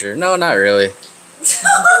bright future. No, not really.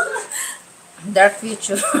 Dark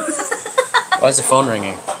future. Why is the phone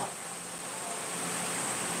ringing?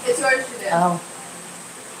 It's yours today. Oh.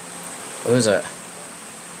 Who is that?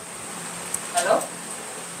 Hello?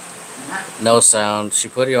 No sound. She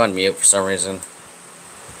put you on mute for some reason.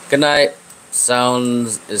 Good night.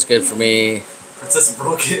 Sound is good for me. Princess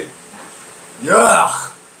broke it. Yeah!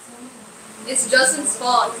 It's Justin's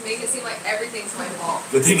fault. He's making it seem like everything's my fault.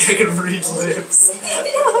 Good thing I can read lips.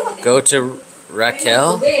 Go to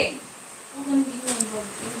Raquel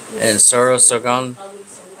and Soro Sogon.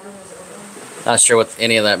 Not sure what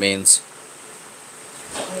any of that means.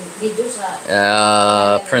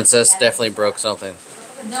 Princess definitely broke something.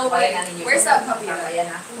 No way. Where's that puppy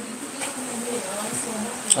at?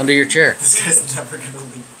 Under your chair. This guy's never gonna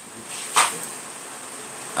leave.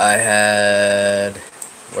 I had...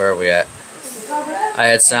 Where are we at? I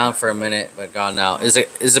had sound for a minute, but gone now. Is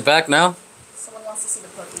it back now? Someone wants to see the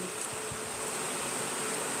puppy.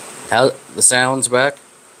 How the sound's back?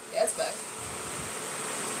 Yeah, it's back.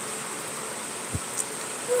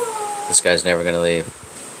 This guy's never gonna leave.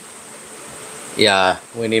 Yeah,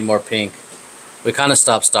 we need more pink. We kind of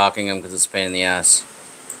stopped stocking them because it's a pain in the ass.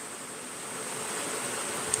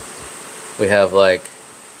 We have like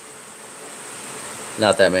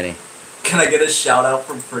not that many. Can I get a shout out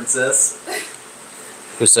from Princess?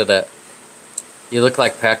 Who said that? You look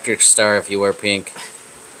like Patrick Star if you wear pink.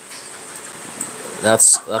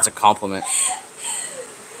 That's a compliment.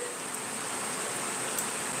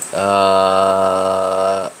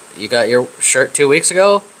 You got your shirt 2 weeks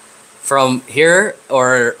ago from here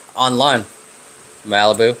or online?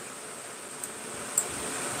 Malibu.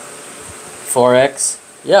 4X.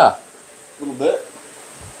 Yeah. A little bit.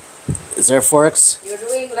 Is there 4X? You're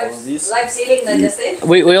doing these? live selling, then that's it?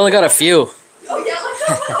 We only got a few. Oh yeah,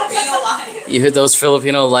 like You hit those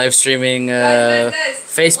Filipino live streaming guys.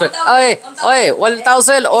 Facebook. 1,000, Oi, 1,000. oi,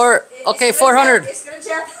 1,000 or okay, 400.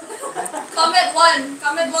 Comment one.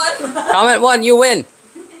 Comment one. Comment one, you win.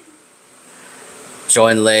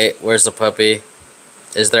 Join late. Where's the puppy?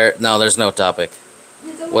 Is there? No, there's no topic.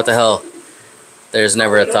 What the hell? There's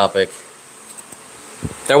never a topic.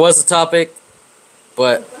 There was a topic,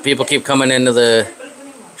 but people keep coming into the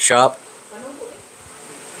shop.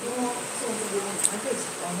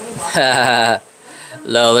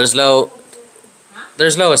 No, there's no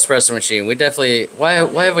espresso machine. We definitely why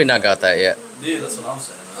have we not got that yet? Dude, that's what I'm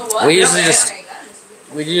saying. Oh, what?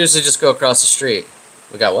 We usually just go across the street.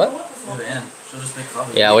 We got what? Oh, Ann. She'll just make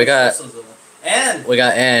coffee. Yeah, we got Ann!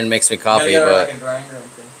 Ann makes me coffee, but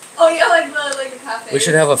Oh yeah, like the cafe. we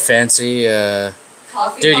should have a fancy.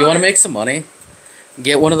 coffee. Dude, you want to bar. make some money?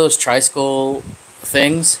 Get one of those tricycle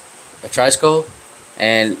things, a tricycle,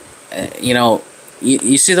 and you know,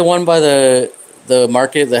 you see the one by the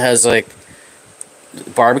market that has like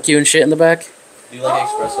barbecue and shit in the back. Do you like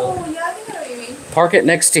espresso? Oh yeah, I think I know what you mean. Park it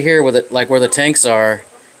next to here with it, like where the tanks are,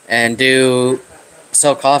 and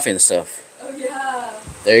sell coffee and stuff. Oh yeah.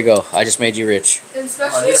 There you go. I just made you rich.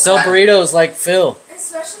 Especially. Sell burritos like Phil.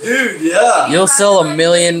 Especially. Dude, yeah! You'll sell a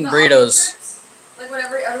million burritos. Like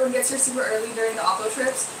whenever everyone gets here super early during the auto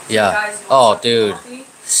trips. So Yeah. you guys want Oh, some dude. Coffee,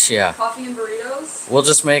 Yeah. coffee and burritos. We'll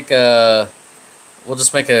just make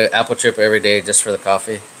a apple trip every day just for the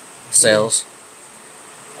coffee sales.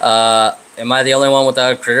 Am I the only one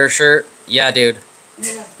without a critter shirt? Yeah, dude.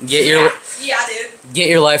 Get your Yeah, dude. get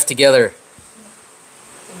your life together.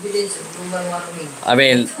 I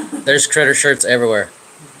mean, there's critter shirts everywhere.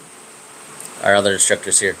 Our other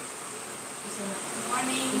instructors here.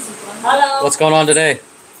 Hello. What's going on today?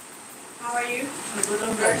 How are you?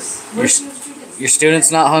 Your students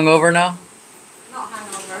not hungover now? Not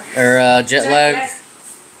hangover. Or jet lag?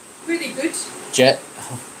 Pretty good. Jet?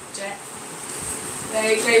 Jet.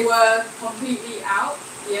 They were completely out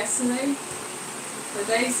yesterday. The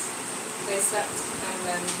days they slept and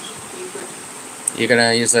then we could. You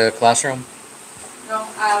gonna use the classroom? No,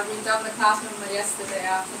 we done the classroom yesterday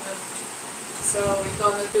afternoon. So we're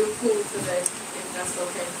gonna do pool today if that's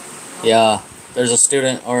okay. No? Yeah. There's a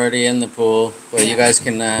student already in the pool, but you guys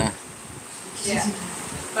can. Yeah.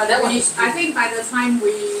 But I think by the time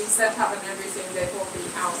we set up and everything, they will be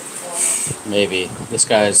out almost. Maybe. This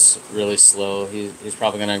guy's really slow. He's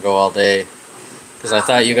probably gonna go all day. Because I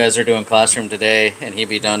thought you guys are doing classroom today, and he'd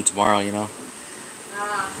be done tomorrow, you know?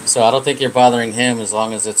 Ah, So I don't think you're bothering him as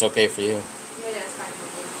long as it's okay for you. yeah, it's fine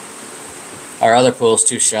for Our other pool's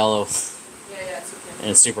too shallow, me. Yeah, it's okay. and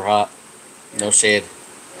it's super hot. No shade.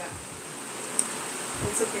 Yeah.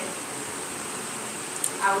 It's okay.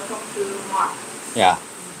 I will talk to Mark. Yeah.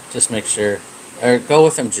 Just make sure. Or go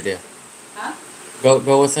with him, Judea. Huh?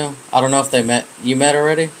 Go with him. I don't know if they met. You met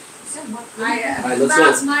already?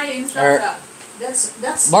 That's my instructor.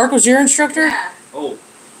 That's Mark was your instructor? Yeah. Oh.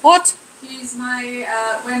 What? He's my,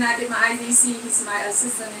 when I did my IDC, he's my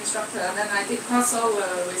assistant instructor, and then I did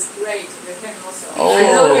crossover with Great with him also. Oh. I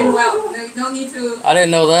know him well, no need to, I didn't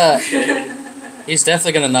know that. He's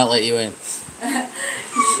definitely gonna not let you in.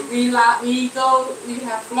 we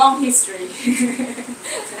have long history.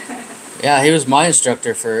 Yeah, he was my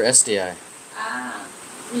instructor for SDI.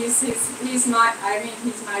 He's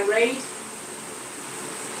my raid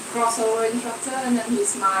crossover instructor, and then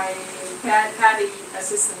he's my caddy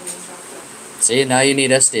assistant instructor. See, now you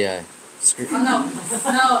need SDI.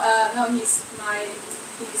 Oh no, he's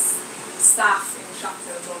staff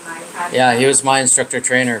instructor for my caddy. Yeah, he was my instructor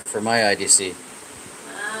trainer for my IDC.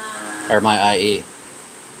 Or my IE.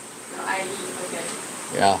 No, IE, okay.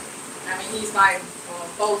 Yeah. I mean, he's my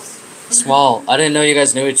both. Small. I didn't know you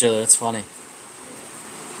guys knew each other. That's funny.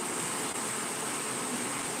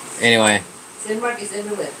 Anyway, Denmark is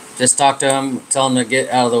everywhere. just talk to him. Tell him to get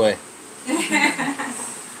out of the way.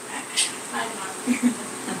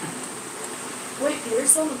 Wait, you're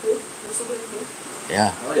still in the pool? You're still in the pool?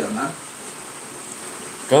 Yeah. Oh yeah, man.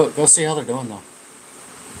 Go see how they're doing though.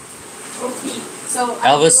 Okay. So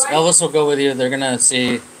Elvis will go with you. They're gonna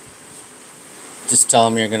see. Just tell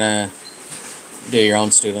him you're gonna do your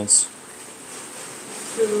own students.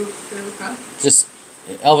 Just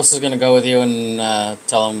Elvis is gonna go with you and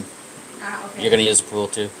tell him okay. you're gonna use the pool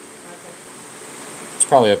too. Okay.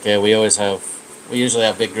 probably okay. We usually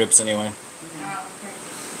have big groups anyway. Oh, okay.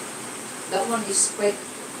 That one is quite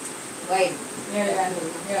wide.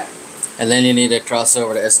 Yeah. And then you need to cross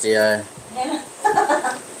over to SDI.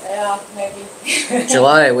 Yeah, maybe.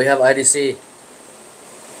 July, we have IDC.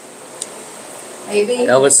 Maybe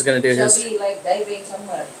Elvis is gonna do shall his. be like diving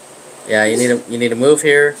somewhere. Yeah, you need to move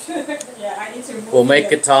here. Yeah, I need to move. We'll make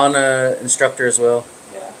here. Katana instructor as well.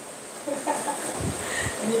 Yeah.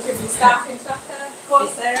 I need to be staff instructor,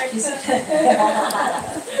 course director.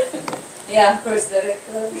 Yeah, of course,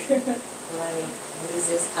 director. Like, what is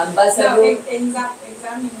this? No, Ambassador.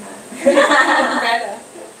 examiner. Better.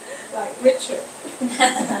 Like Richard.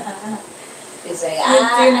 It's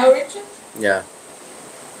like, Do you know Richard? Yeah,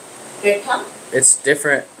 Great Hum? it's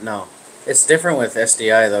different. No, it's different with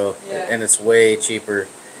SDI though, Yeah. and it's way cheaper.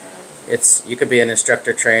 It's you could be an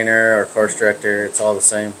instructor trainer or course director. It's all the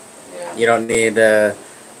same. Yeah. You don't need a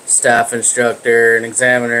staff instructor, an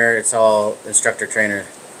examiner. It's all instructor trainer,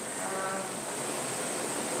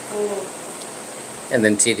 Oh. and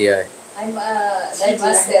then TDI. I'm dive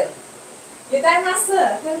master. You dive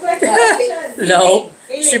master. Yeah. No,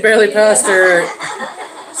 she barely passed her.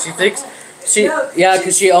 She thinks she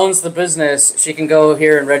because she owns the business. She can go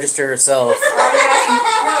here and register herself. Oh, yeah.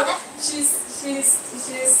 No, she's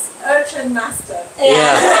urchin master.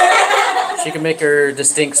 Yeah, she can make her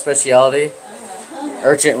distinct specialty.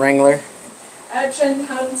 Urchin wrangler. Urchin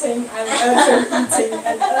hunting and urchin eating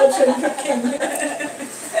and urchin cooking.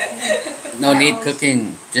 No need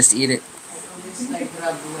cooking. Just eat it. It's like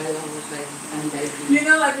grab while I was like, I'm diving. You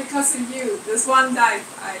know, like because of you, this one dive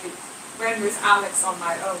I went with Alex on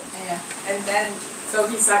my own. Yeah. And then, so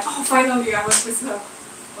he's like, oh, finally I was with her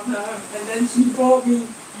on her own. And then he brought me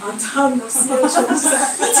a ton of sea urchins.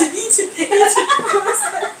 Eat it.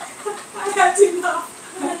 I had enough.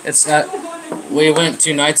 It's not. We went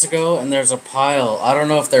 2 nights ago, and there's a pile. I don't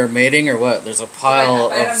know if they're mating or what. There's a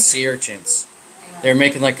pile of sea urchins. They're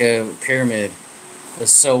making like a pyramid.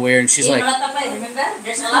 It's so weird. And she's like, Remember?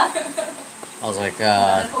 There's a lot. I was like,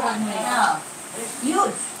 Yeah. It's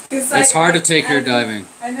huge. it's hard to take her diving.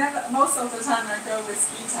 I never, most of the time I go with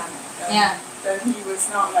Ethan. Yeah. Then he was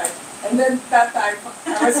not like, and then that time I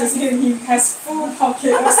was just hitting him, has full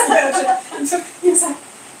pocket of sea urchin. And so he was like,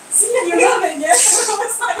 see, you love it, yeah? I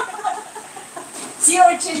was like, Sea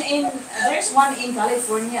urchin there's one in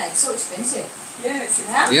California. It's so expensive. yes,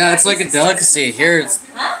 Huh? Yeah, it's like a delicacy. Here, it's.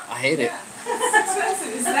 Huh? I hate it. It's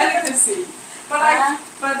expensive, it's delicacy. But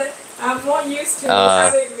I'm more used to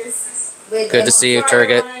Uh, having this. With Good to see you,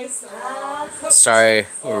 Turget. rice or cooked Sorry,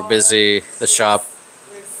 we were busy. The shop.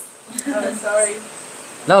 with- oh, sorry.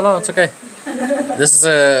 No, it's okay. This is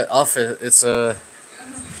a office. It's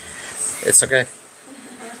okay.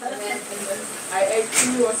 I ate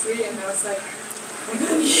 2 or 3 and I was like,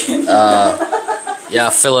 Yeah,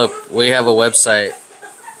 Philip, we have a website.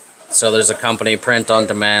 So there's a company, Print on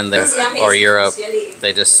Demand, or Europe.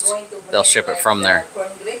 They'll ship it from there.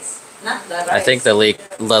 I think the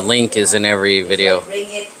link is in every video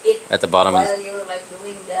at the bottom. While you're like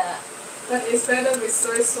doing the. but it's better with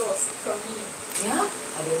soy sauce for me. Yeah.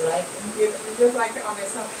 I do like them. You just like it on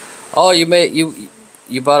its own. Oh, you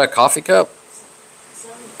bought a coffee cup?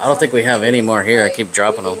 I don't think we have any more here. I keep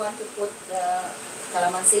dropping You them. want to put the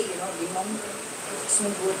calamansi, lemon. It's no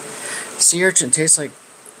good. Sea urchin tastes like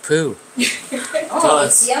poo. Oh,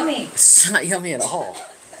 it's yummy. It's not yummy at all.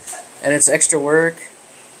 And it's extra work.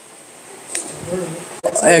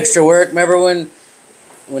 Extra work. Remember when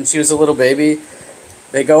she was a little baby,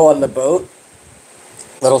 they go on the boat,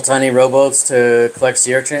 little tiny rowboats to collect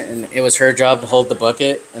sea urchin, and it was her job to hold the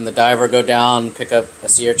bucket, and the diver go down, pick up a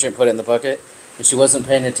sea urchin, put it in the bucket, and she wasn't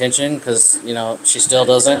paying attention because she still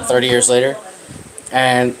doesn't 30 years later,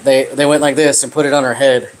 and they went like this and put it on her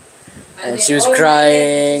head, and she was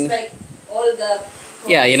crying. Like all the.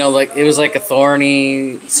 Yeah, like it was like a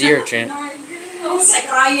thorny sea urchin. I was like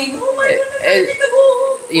crying. Oh my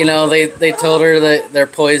They told her that they're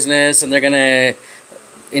poisonous and they're gonna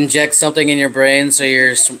inject something in your brain, so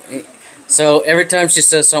every time she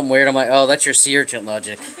says something weird, I'm like, oh, that's your sea urchin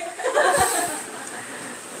logic.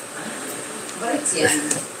 But it's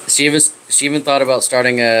yummy. She even thought about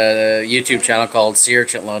starting a YouTube channel called Sea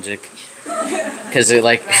Urchin Logic, because it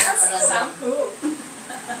like Sound cool.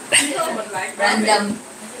 People would like Random.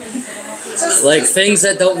 like things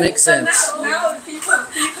that don't make sense. Now people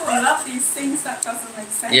love these things that doesn't make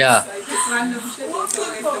sense. Yeah. Like this random shit is always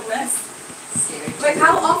the best. Like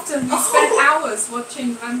how often we spend hours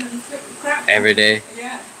watching random crap. Every day,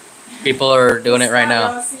 Yeah. people are doing it right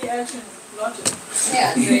now. Sea urchin logic.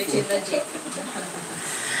 Yeah, urchin logic.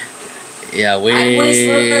 Yeah, I'm way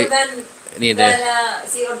stronger we than need to.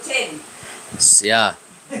 sea urchin. Yeah,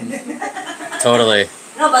 totally.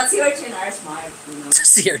 No, but sea urchin are smart, you know.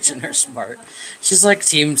 Sea urchin are smart. She's like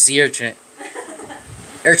team sea urchin.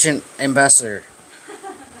 Urchin ambassador.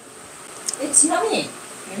 It's yummy,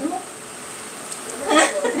 you know.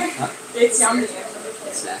 It's yummy.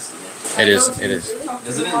 It's nasty. It is. It is.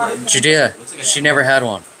 Isn't it? Judea, she never had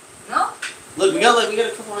one. No? Look, we got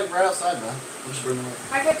a couple like right outside, man. We'll just bring them up.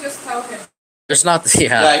 I could just tell him. There's not.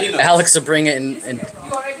 Yeah, Yeah, he knows. Alex will bring it and You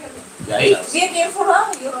already have it. Yeah, he does. Be careful,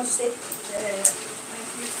 huh? You don't stay.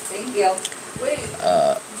 Thank you. Wait,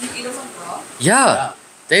 uh, do you eat them like raw? yeah,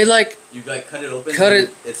 they like You like cut it open. cut and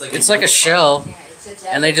it. It's like It's like a shell, Yeah, it's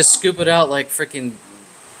a and they just scoop it out like freaking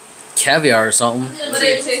caviar or something. But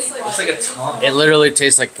it tastes like. It's like a tongue. It literally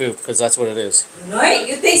tastes like poop because that's what it is. No,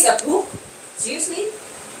 you taste a poop? Seriously?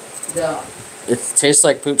 No. It tastes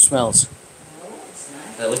like poop smells. No, it's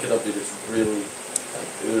not. Yeah, look it up, dude. It's really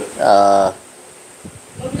like, ugh.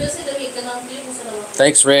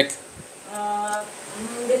 Thanks, Rick.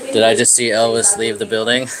 Did I just see Elvis leave the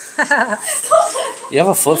building? You have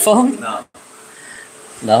a flip phone? No.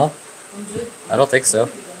 No, I don't think so.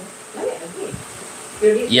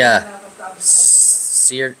 Yeah.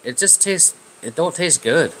 Seared. It just tastes. It don't taste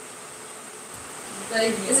good.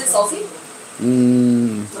 Is it salty?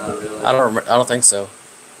 Not really. I don't think so.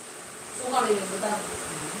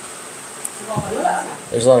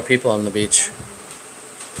 There's a lot of people on the beach.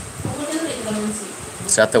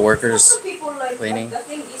 Is that the workers? Some people like cleaning. The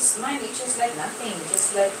thing is, mine it's just like nothing,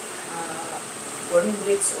 just like burning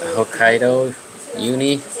grits or Hokkaido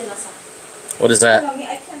uni. What is that?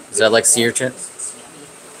 Is that like sea urchin?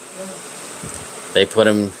 They put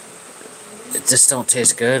them. It just don't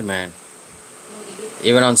taste good, man.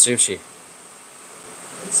 Even on sushi.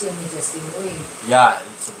 It's yummy, Justin. Yeah,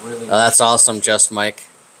 it's really. Oh, that's awesome, Just Mike.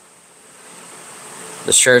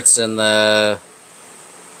 The shirts and the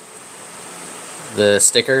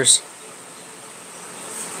stickers.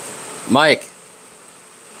 Mike,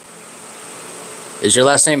 is your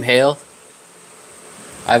last name Hale?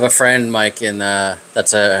 I have a friend, Mike, in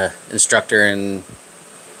that's a instructor in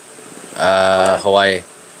Hawaii.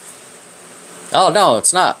 Oh no,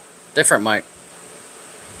 it's not. Different Mike.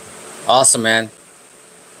 Awesome, man.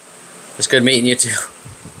 It's good meeting you too.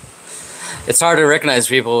 It's hard to recognize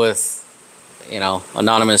people with, you know,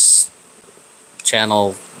 anonymous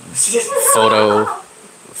channel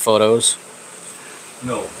photos.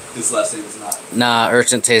 No, his last name is not. Nah,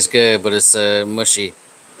 urchin tastes good, but it's mushy.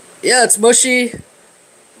 Yeah, it's mushy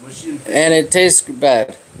Mushy and and it tastes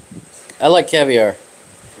bad. I like caviar.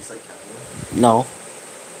 tastes like caviar. No, I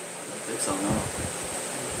think so, no.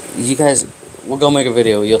 you guys, we'll go make a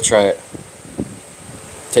video. You'll try it.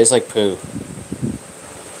 Tastes like poo.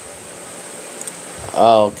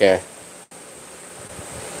 Oh, okay.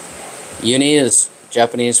 Uni is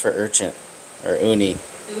Japanese for urchin, or uni.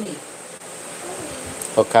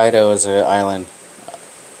 Hokkaido is an island.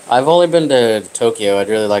 I've only been to Tokyo. I'd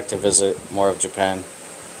really like to visit more of Japan.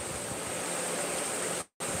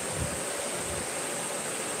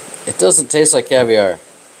 It doesn't taste like caviar.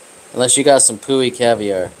 Unless you got some pooey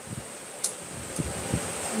caviar.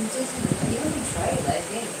 You haven't tried it, I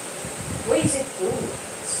think. Where is it food?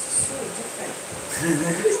 It's so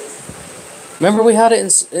different. Remember we had it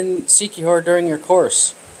in Sikihor during your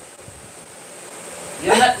course.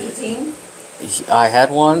 You're not eating? I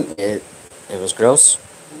had one. It was gross.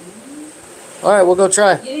 Alright, we'll go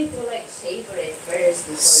try. You need to like savor it first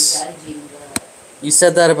before judging the... You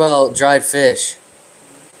said that about dried fish.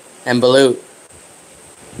 And balut.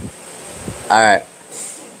 Alright.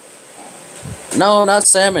 No, not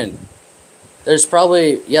salmon. There's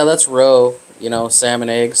probably, yeah, that's roe, you know, salmon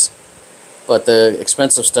eggs. But the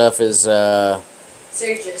expensive stuff is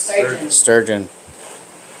Surgeon. sturgeon.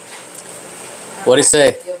 What'd he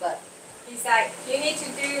say? Your butt. He's like, you need to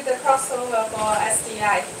do the crossover for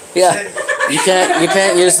STI. Yeah, you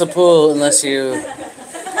can't use the pool unless you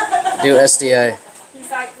do SDI. He's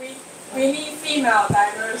like, we need female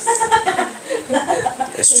divers.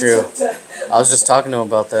 It's true. I was just talking to him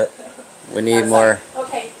about that. We need more,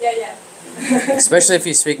 Okay, yeah. especially if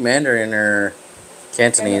you speak Mandarin or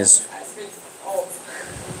Cantonese. I speak all.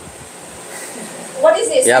 What is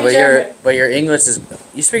this? Yeah, German. but your English is.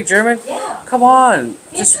 You speak German? Yeah. Come on,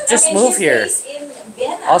 just I mean, move she's here. based in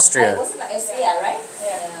Vienna. Austria. Was it like Austria, right?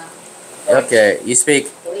 Yeah. Okay, you speak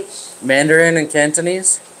Which? Mandarin and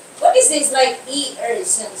Cantonese? What is this like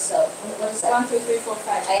E-ers and stuff? What is that? 1, 2, 3, 4,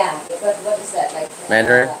 5. Yeah, what is that like?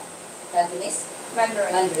 Mandarin? Cantonese?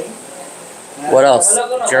 Mandarin. Mandarin. What else?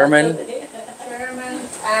 German? German,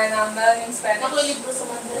 and I'm learning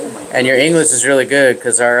Spanish. And your English is really good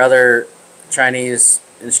because our other Chinese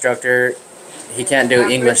instructor, he can't do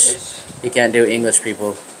I'm English. British. He can't do English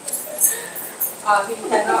people. He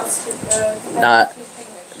cannot speak, Not- speak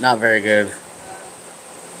English. Not very good.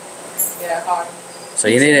 Yeah, hard. So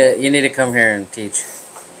you need to come here and teach.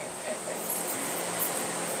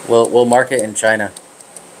 We'll market in China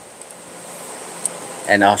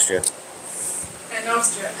and Austria. And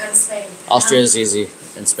Austria and Spain. Austria is easy,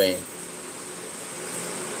 in Spain.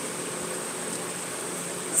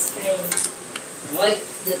 Spain. Like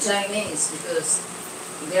the Chinese, because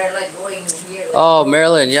they're like going here. Like, Oh,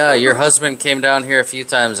 Marilyn, yeah, your husband came down here a few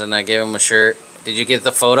times and I gave him a shirt. Did you get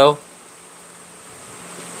the photo?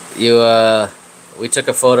 We took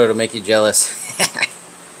a photo to make you jealous.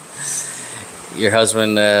 Your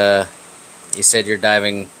husband, you said you're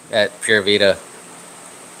diving at Pure Vita.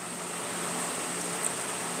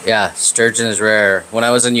 Yeah, sturgeon is rare. When I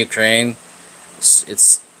was in Ukraine,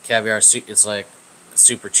 it's caviar. It's like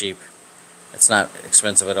super cheap. It's not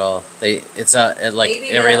expensive at all. It's at like Maybe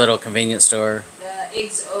every the- little convenience store. the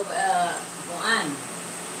eggs of Juan,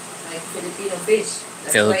 like Filipino fish.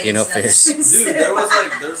 That's Filipino why it's not fish. Dude,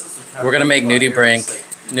 there's this We're gonna make nudie brink,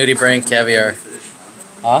 nudie brink caviar.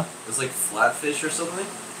 Huh? It's like flatfish or something.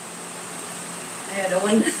 Yeah, the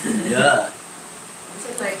one. Yeah. Is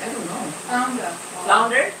it like, I don't know. Flounder.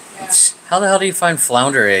 Flounder? Yeah. How the hell do you find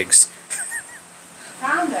flounder eggs?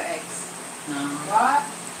 Flounder eggs. No, What?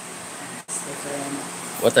 it's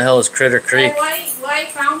different. What the hell is Critter Creek? Why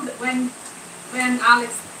flounder when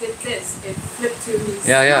Alex did this, it flipped to his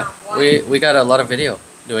Yeah. mouth. Why? We got a lot of video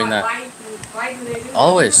doing that. Why do they do that?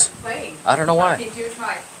 Always. Why? I don't know why. Did you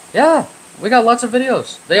try? Yeah, we got lots of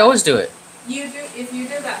videos. They always do it. If you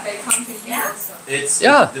do that, they come to you Yeah. also.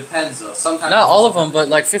 Yeah. It depends though. Sometimes. Not all of them, but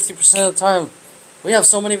like 50% of the time. We have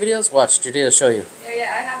so many videos. Watch, Judea show you. Yeah,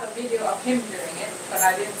 I have a video of him doing it, but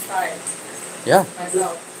I didn't try it Yeah.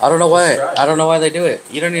 myself. I don't know why. Let's try it. I don't know why they do it.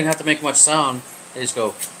 You don't even have to make much sound. They just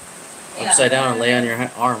go upside down and lay on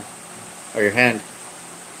your arm or your hand.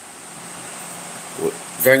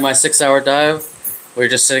 During my 6-hour dive, we were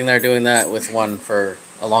just sitting there doing that with one for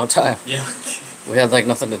a long time. Yeah. We had like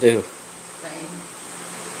nothing to do. Fine.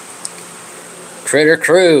 Critter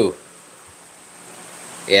Crew.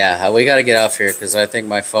 Yeah, we gotta get off here because I think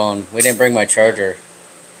my phone. We didn't bring my charger.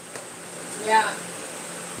 Yeah,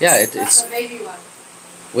 Yeah, that's it's. a baby one.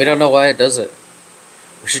 We don't know why it does it.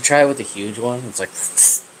 We should try it with a huge one. It's like.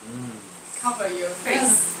 Cover your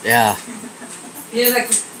face. Yeah. You're like,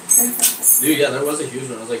 Dude, yeah, there was a huge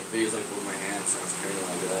one. It was like big as like with my hands. I was crazy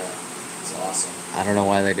like that. It's awesome. I don't know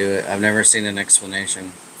why they do it. I've never seen an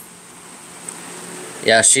explanation.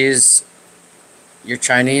 Yeah, you're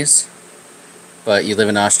Chinese, but you live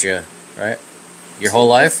in Austria, right? Your whole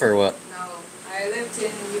life or what? No, I lived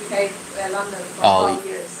in UK, London for Oh, 12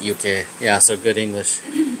 years. UK. Yeah, so good English.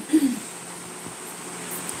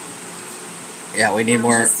 Yeah, we need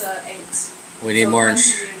more. Manchester 8. We need So more. 20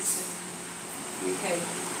 years in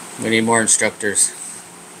UK. We need more instructors.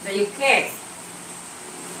 the UK.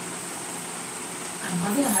 I'm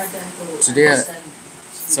having a hard time to So, dear- understand.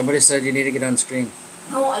 Somebody said you need to get on screen.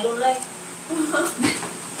 No, I don't like.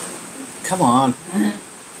 Come on.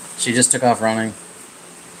 She just took off running.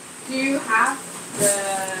 Do you have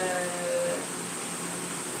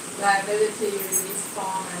the ability to release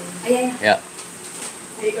phone and Yeah.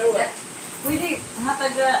 take over? We did have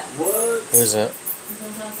like a. What? Who's it?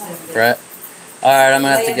 Brett? Alright, I'm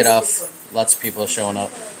gonna have to get off. Lots of people are showing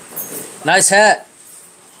up. Nice hat!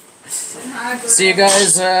 See you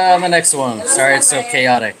guys on the next one. Sorry it's so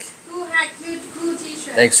chaotic. Who had cool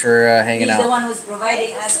t-shirt? Thanks for hanging He's the out. one who's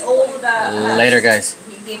providing us all the. Later, guys.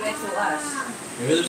 He gave it to us. Maybe there's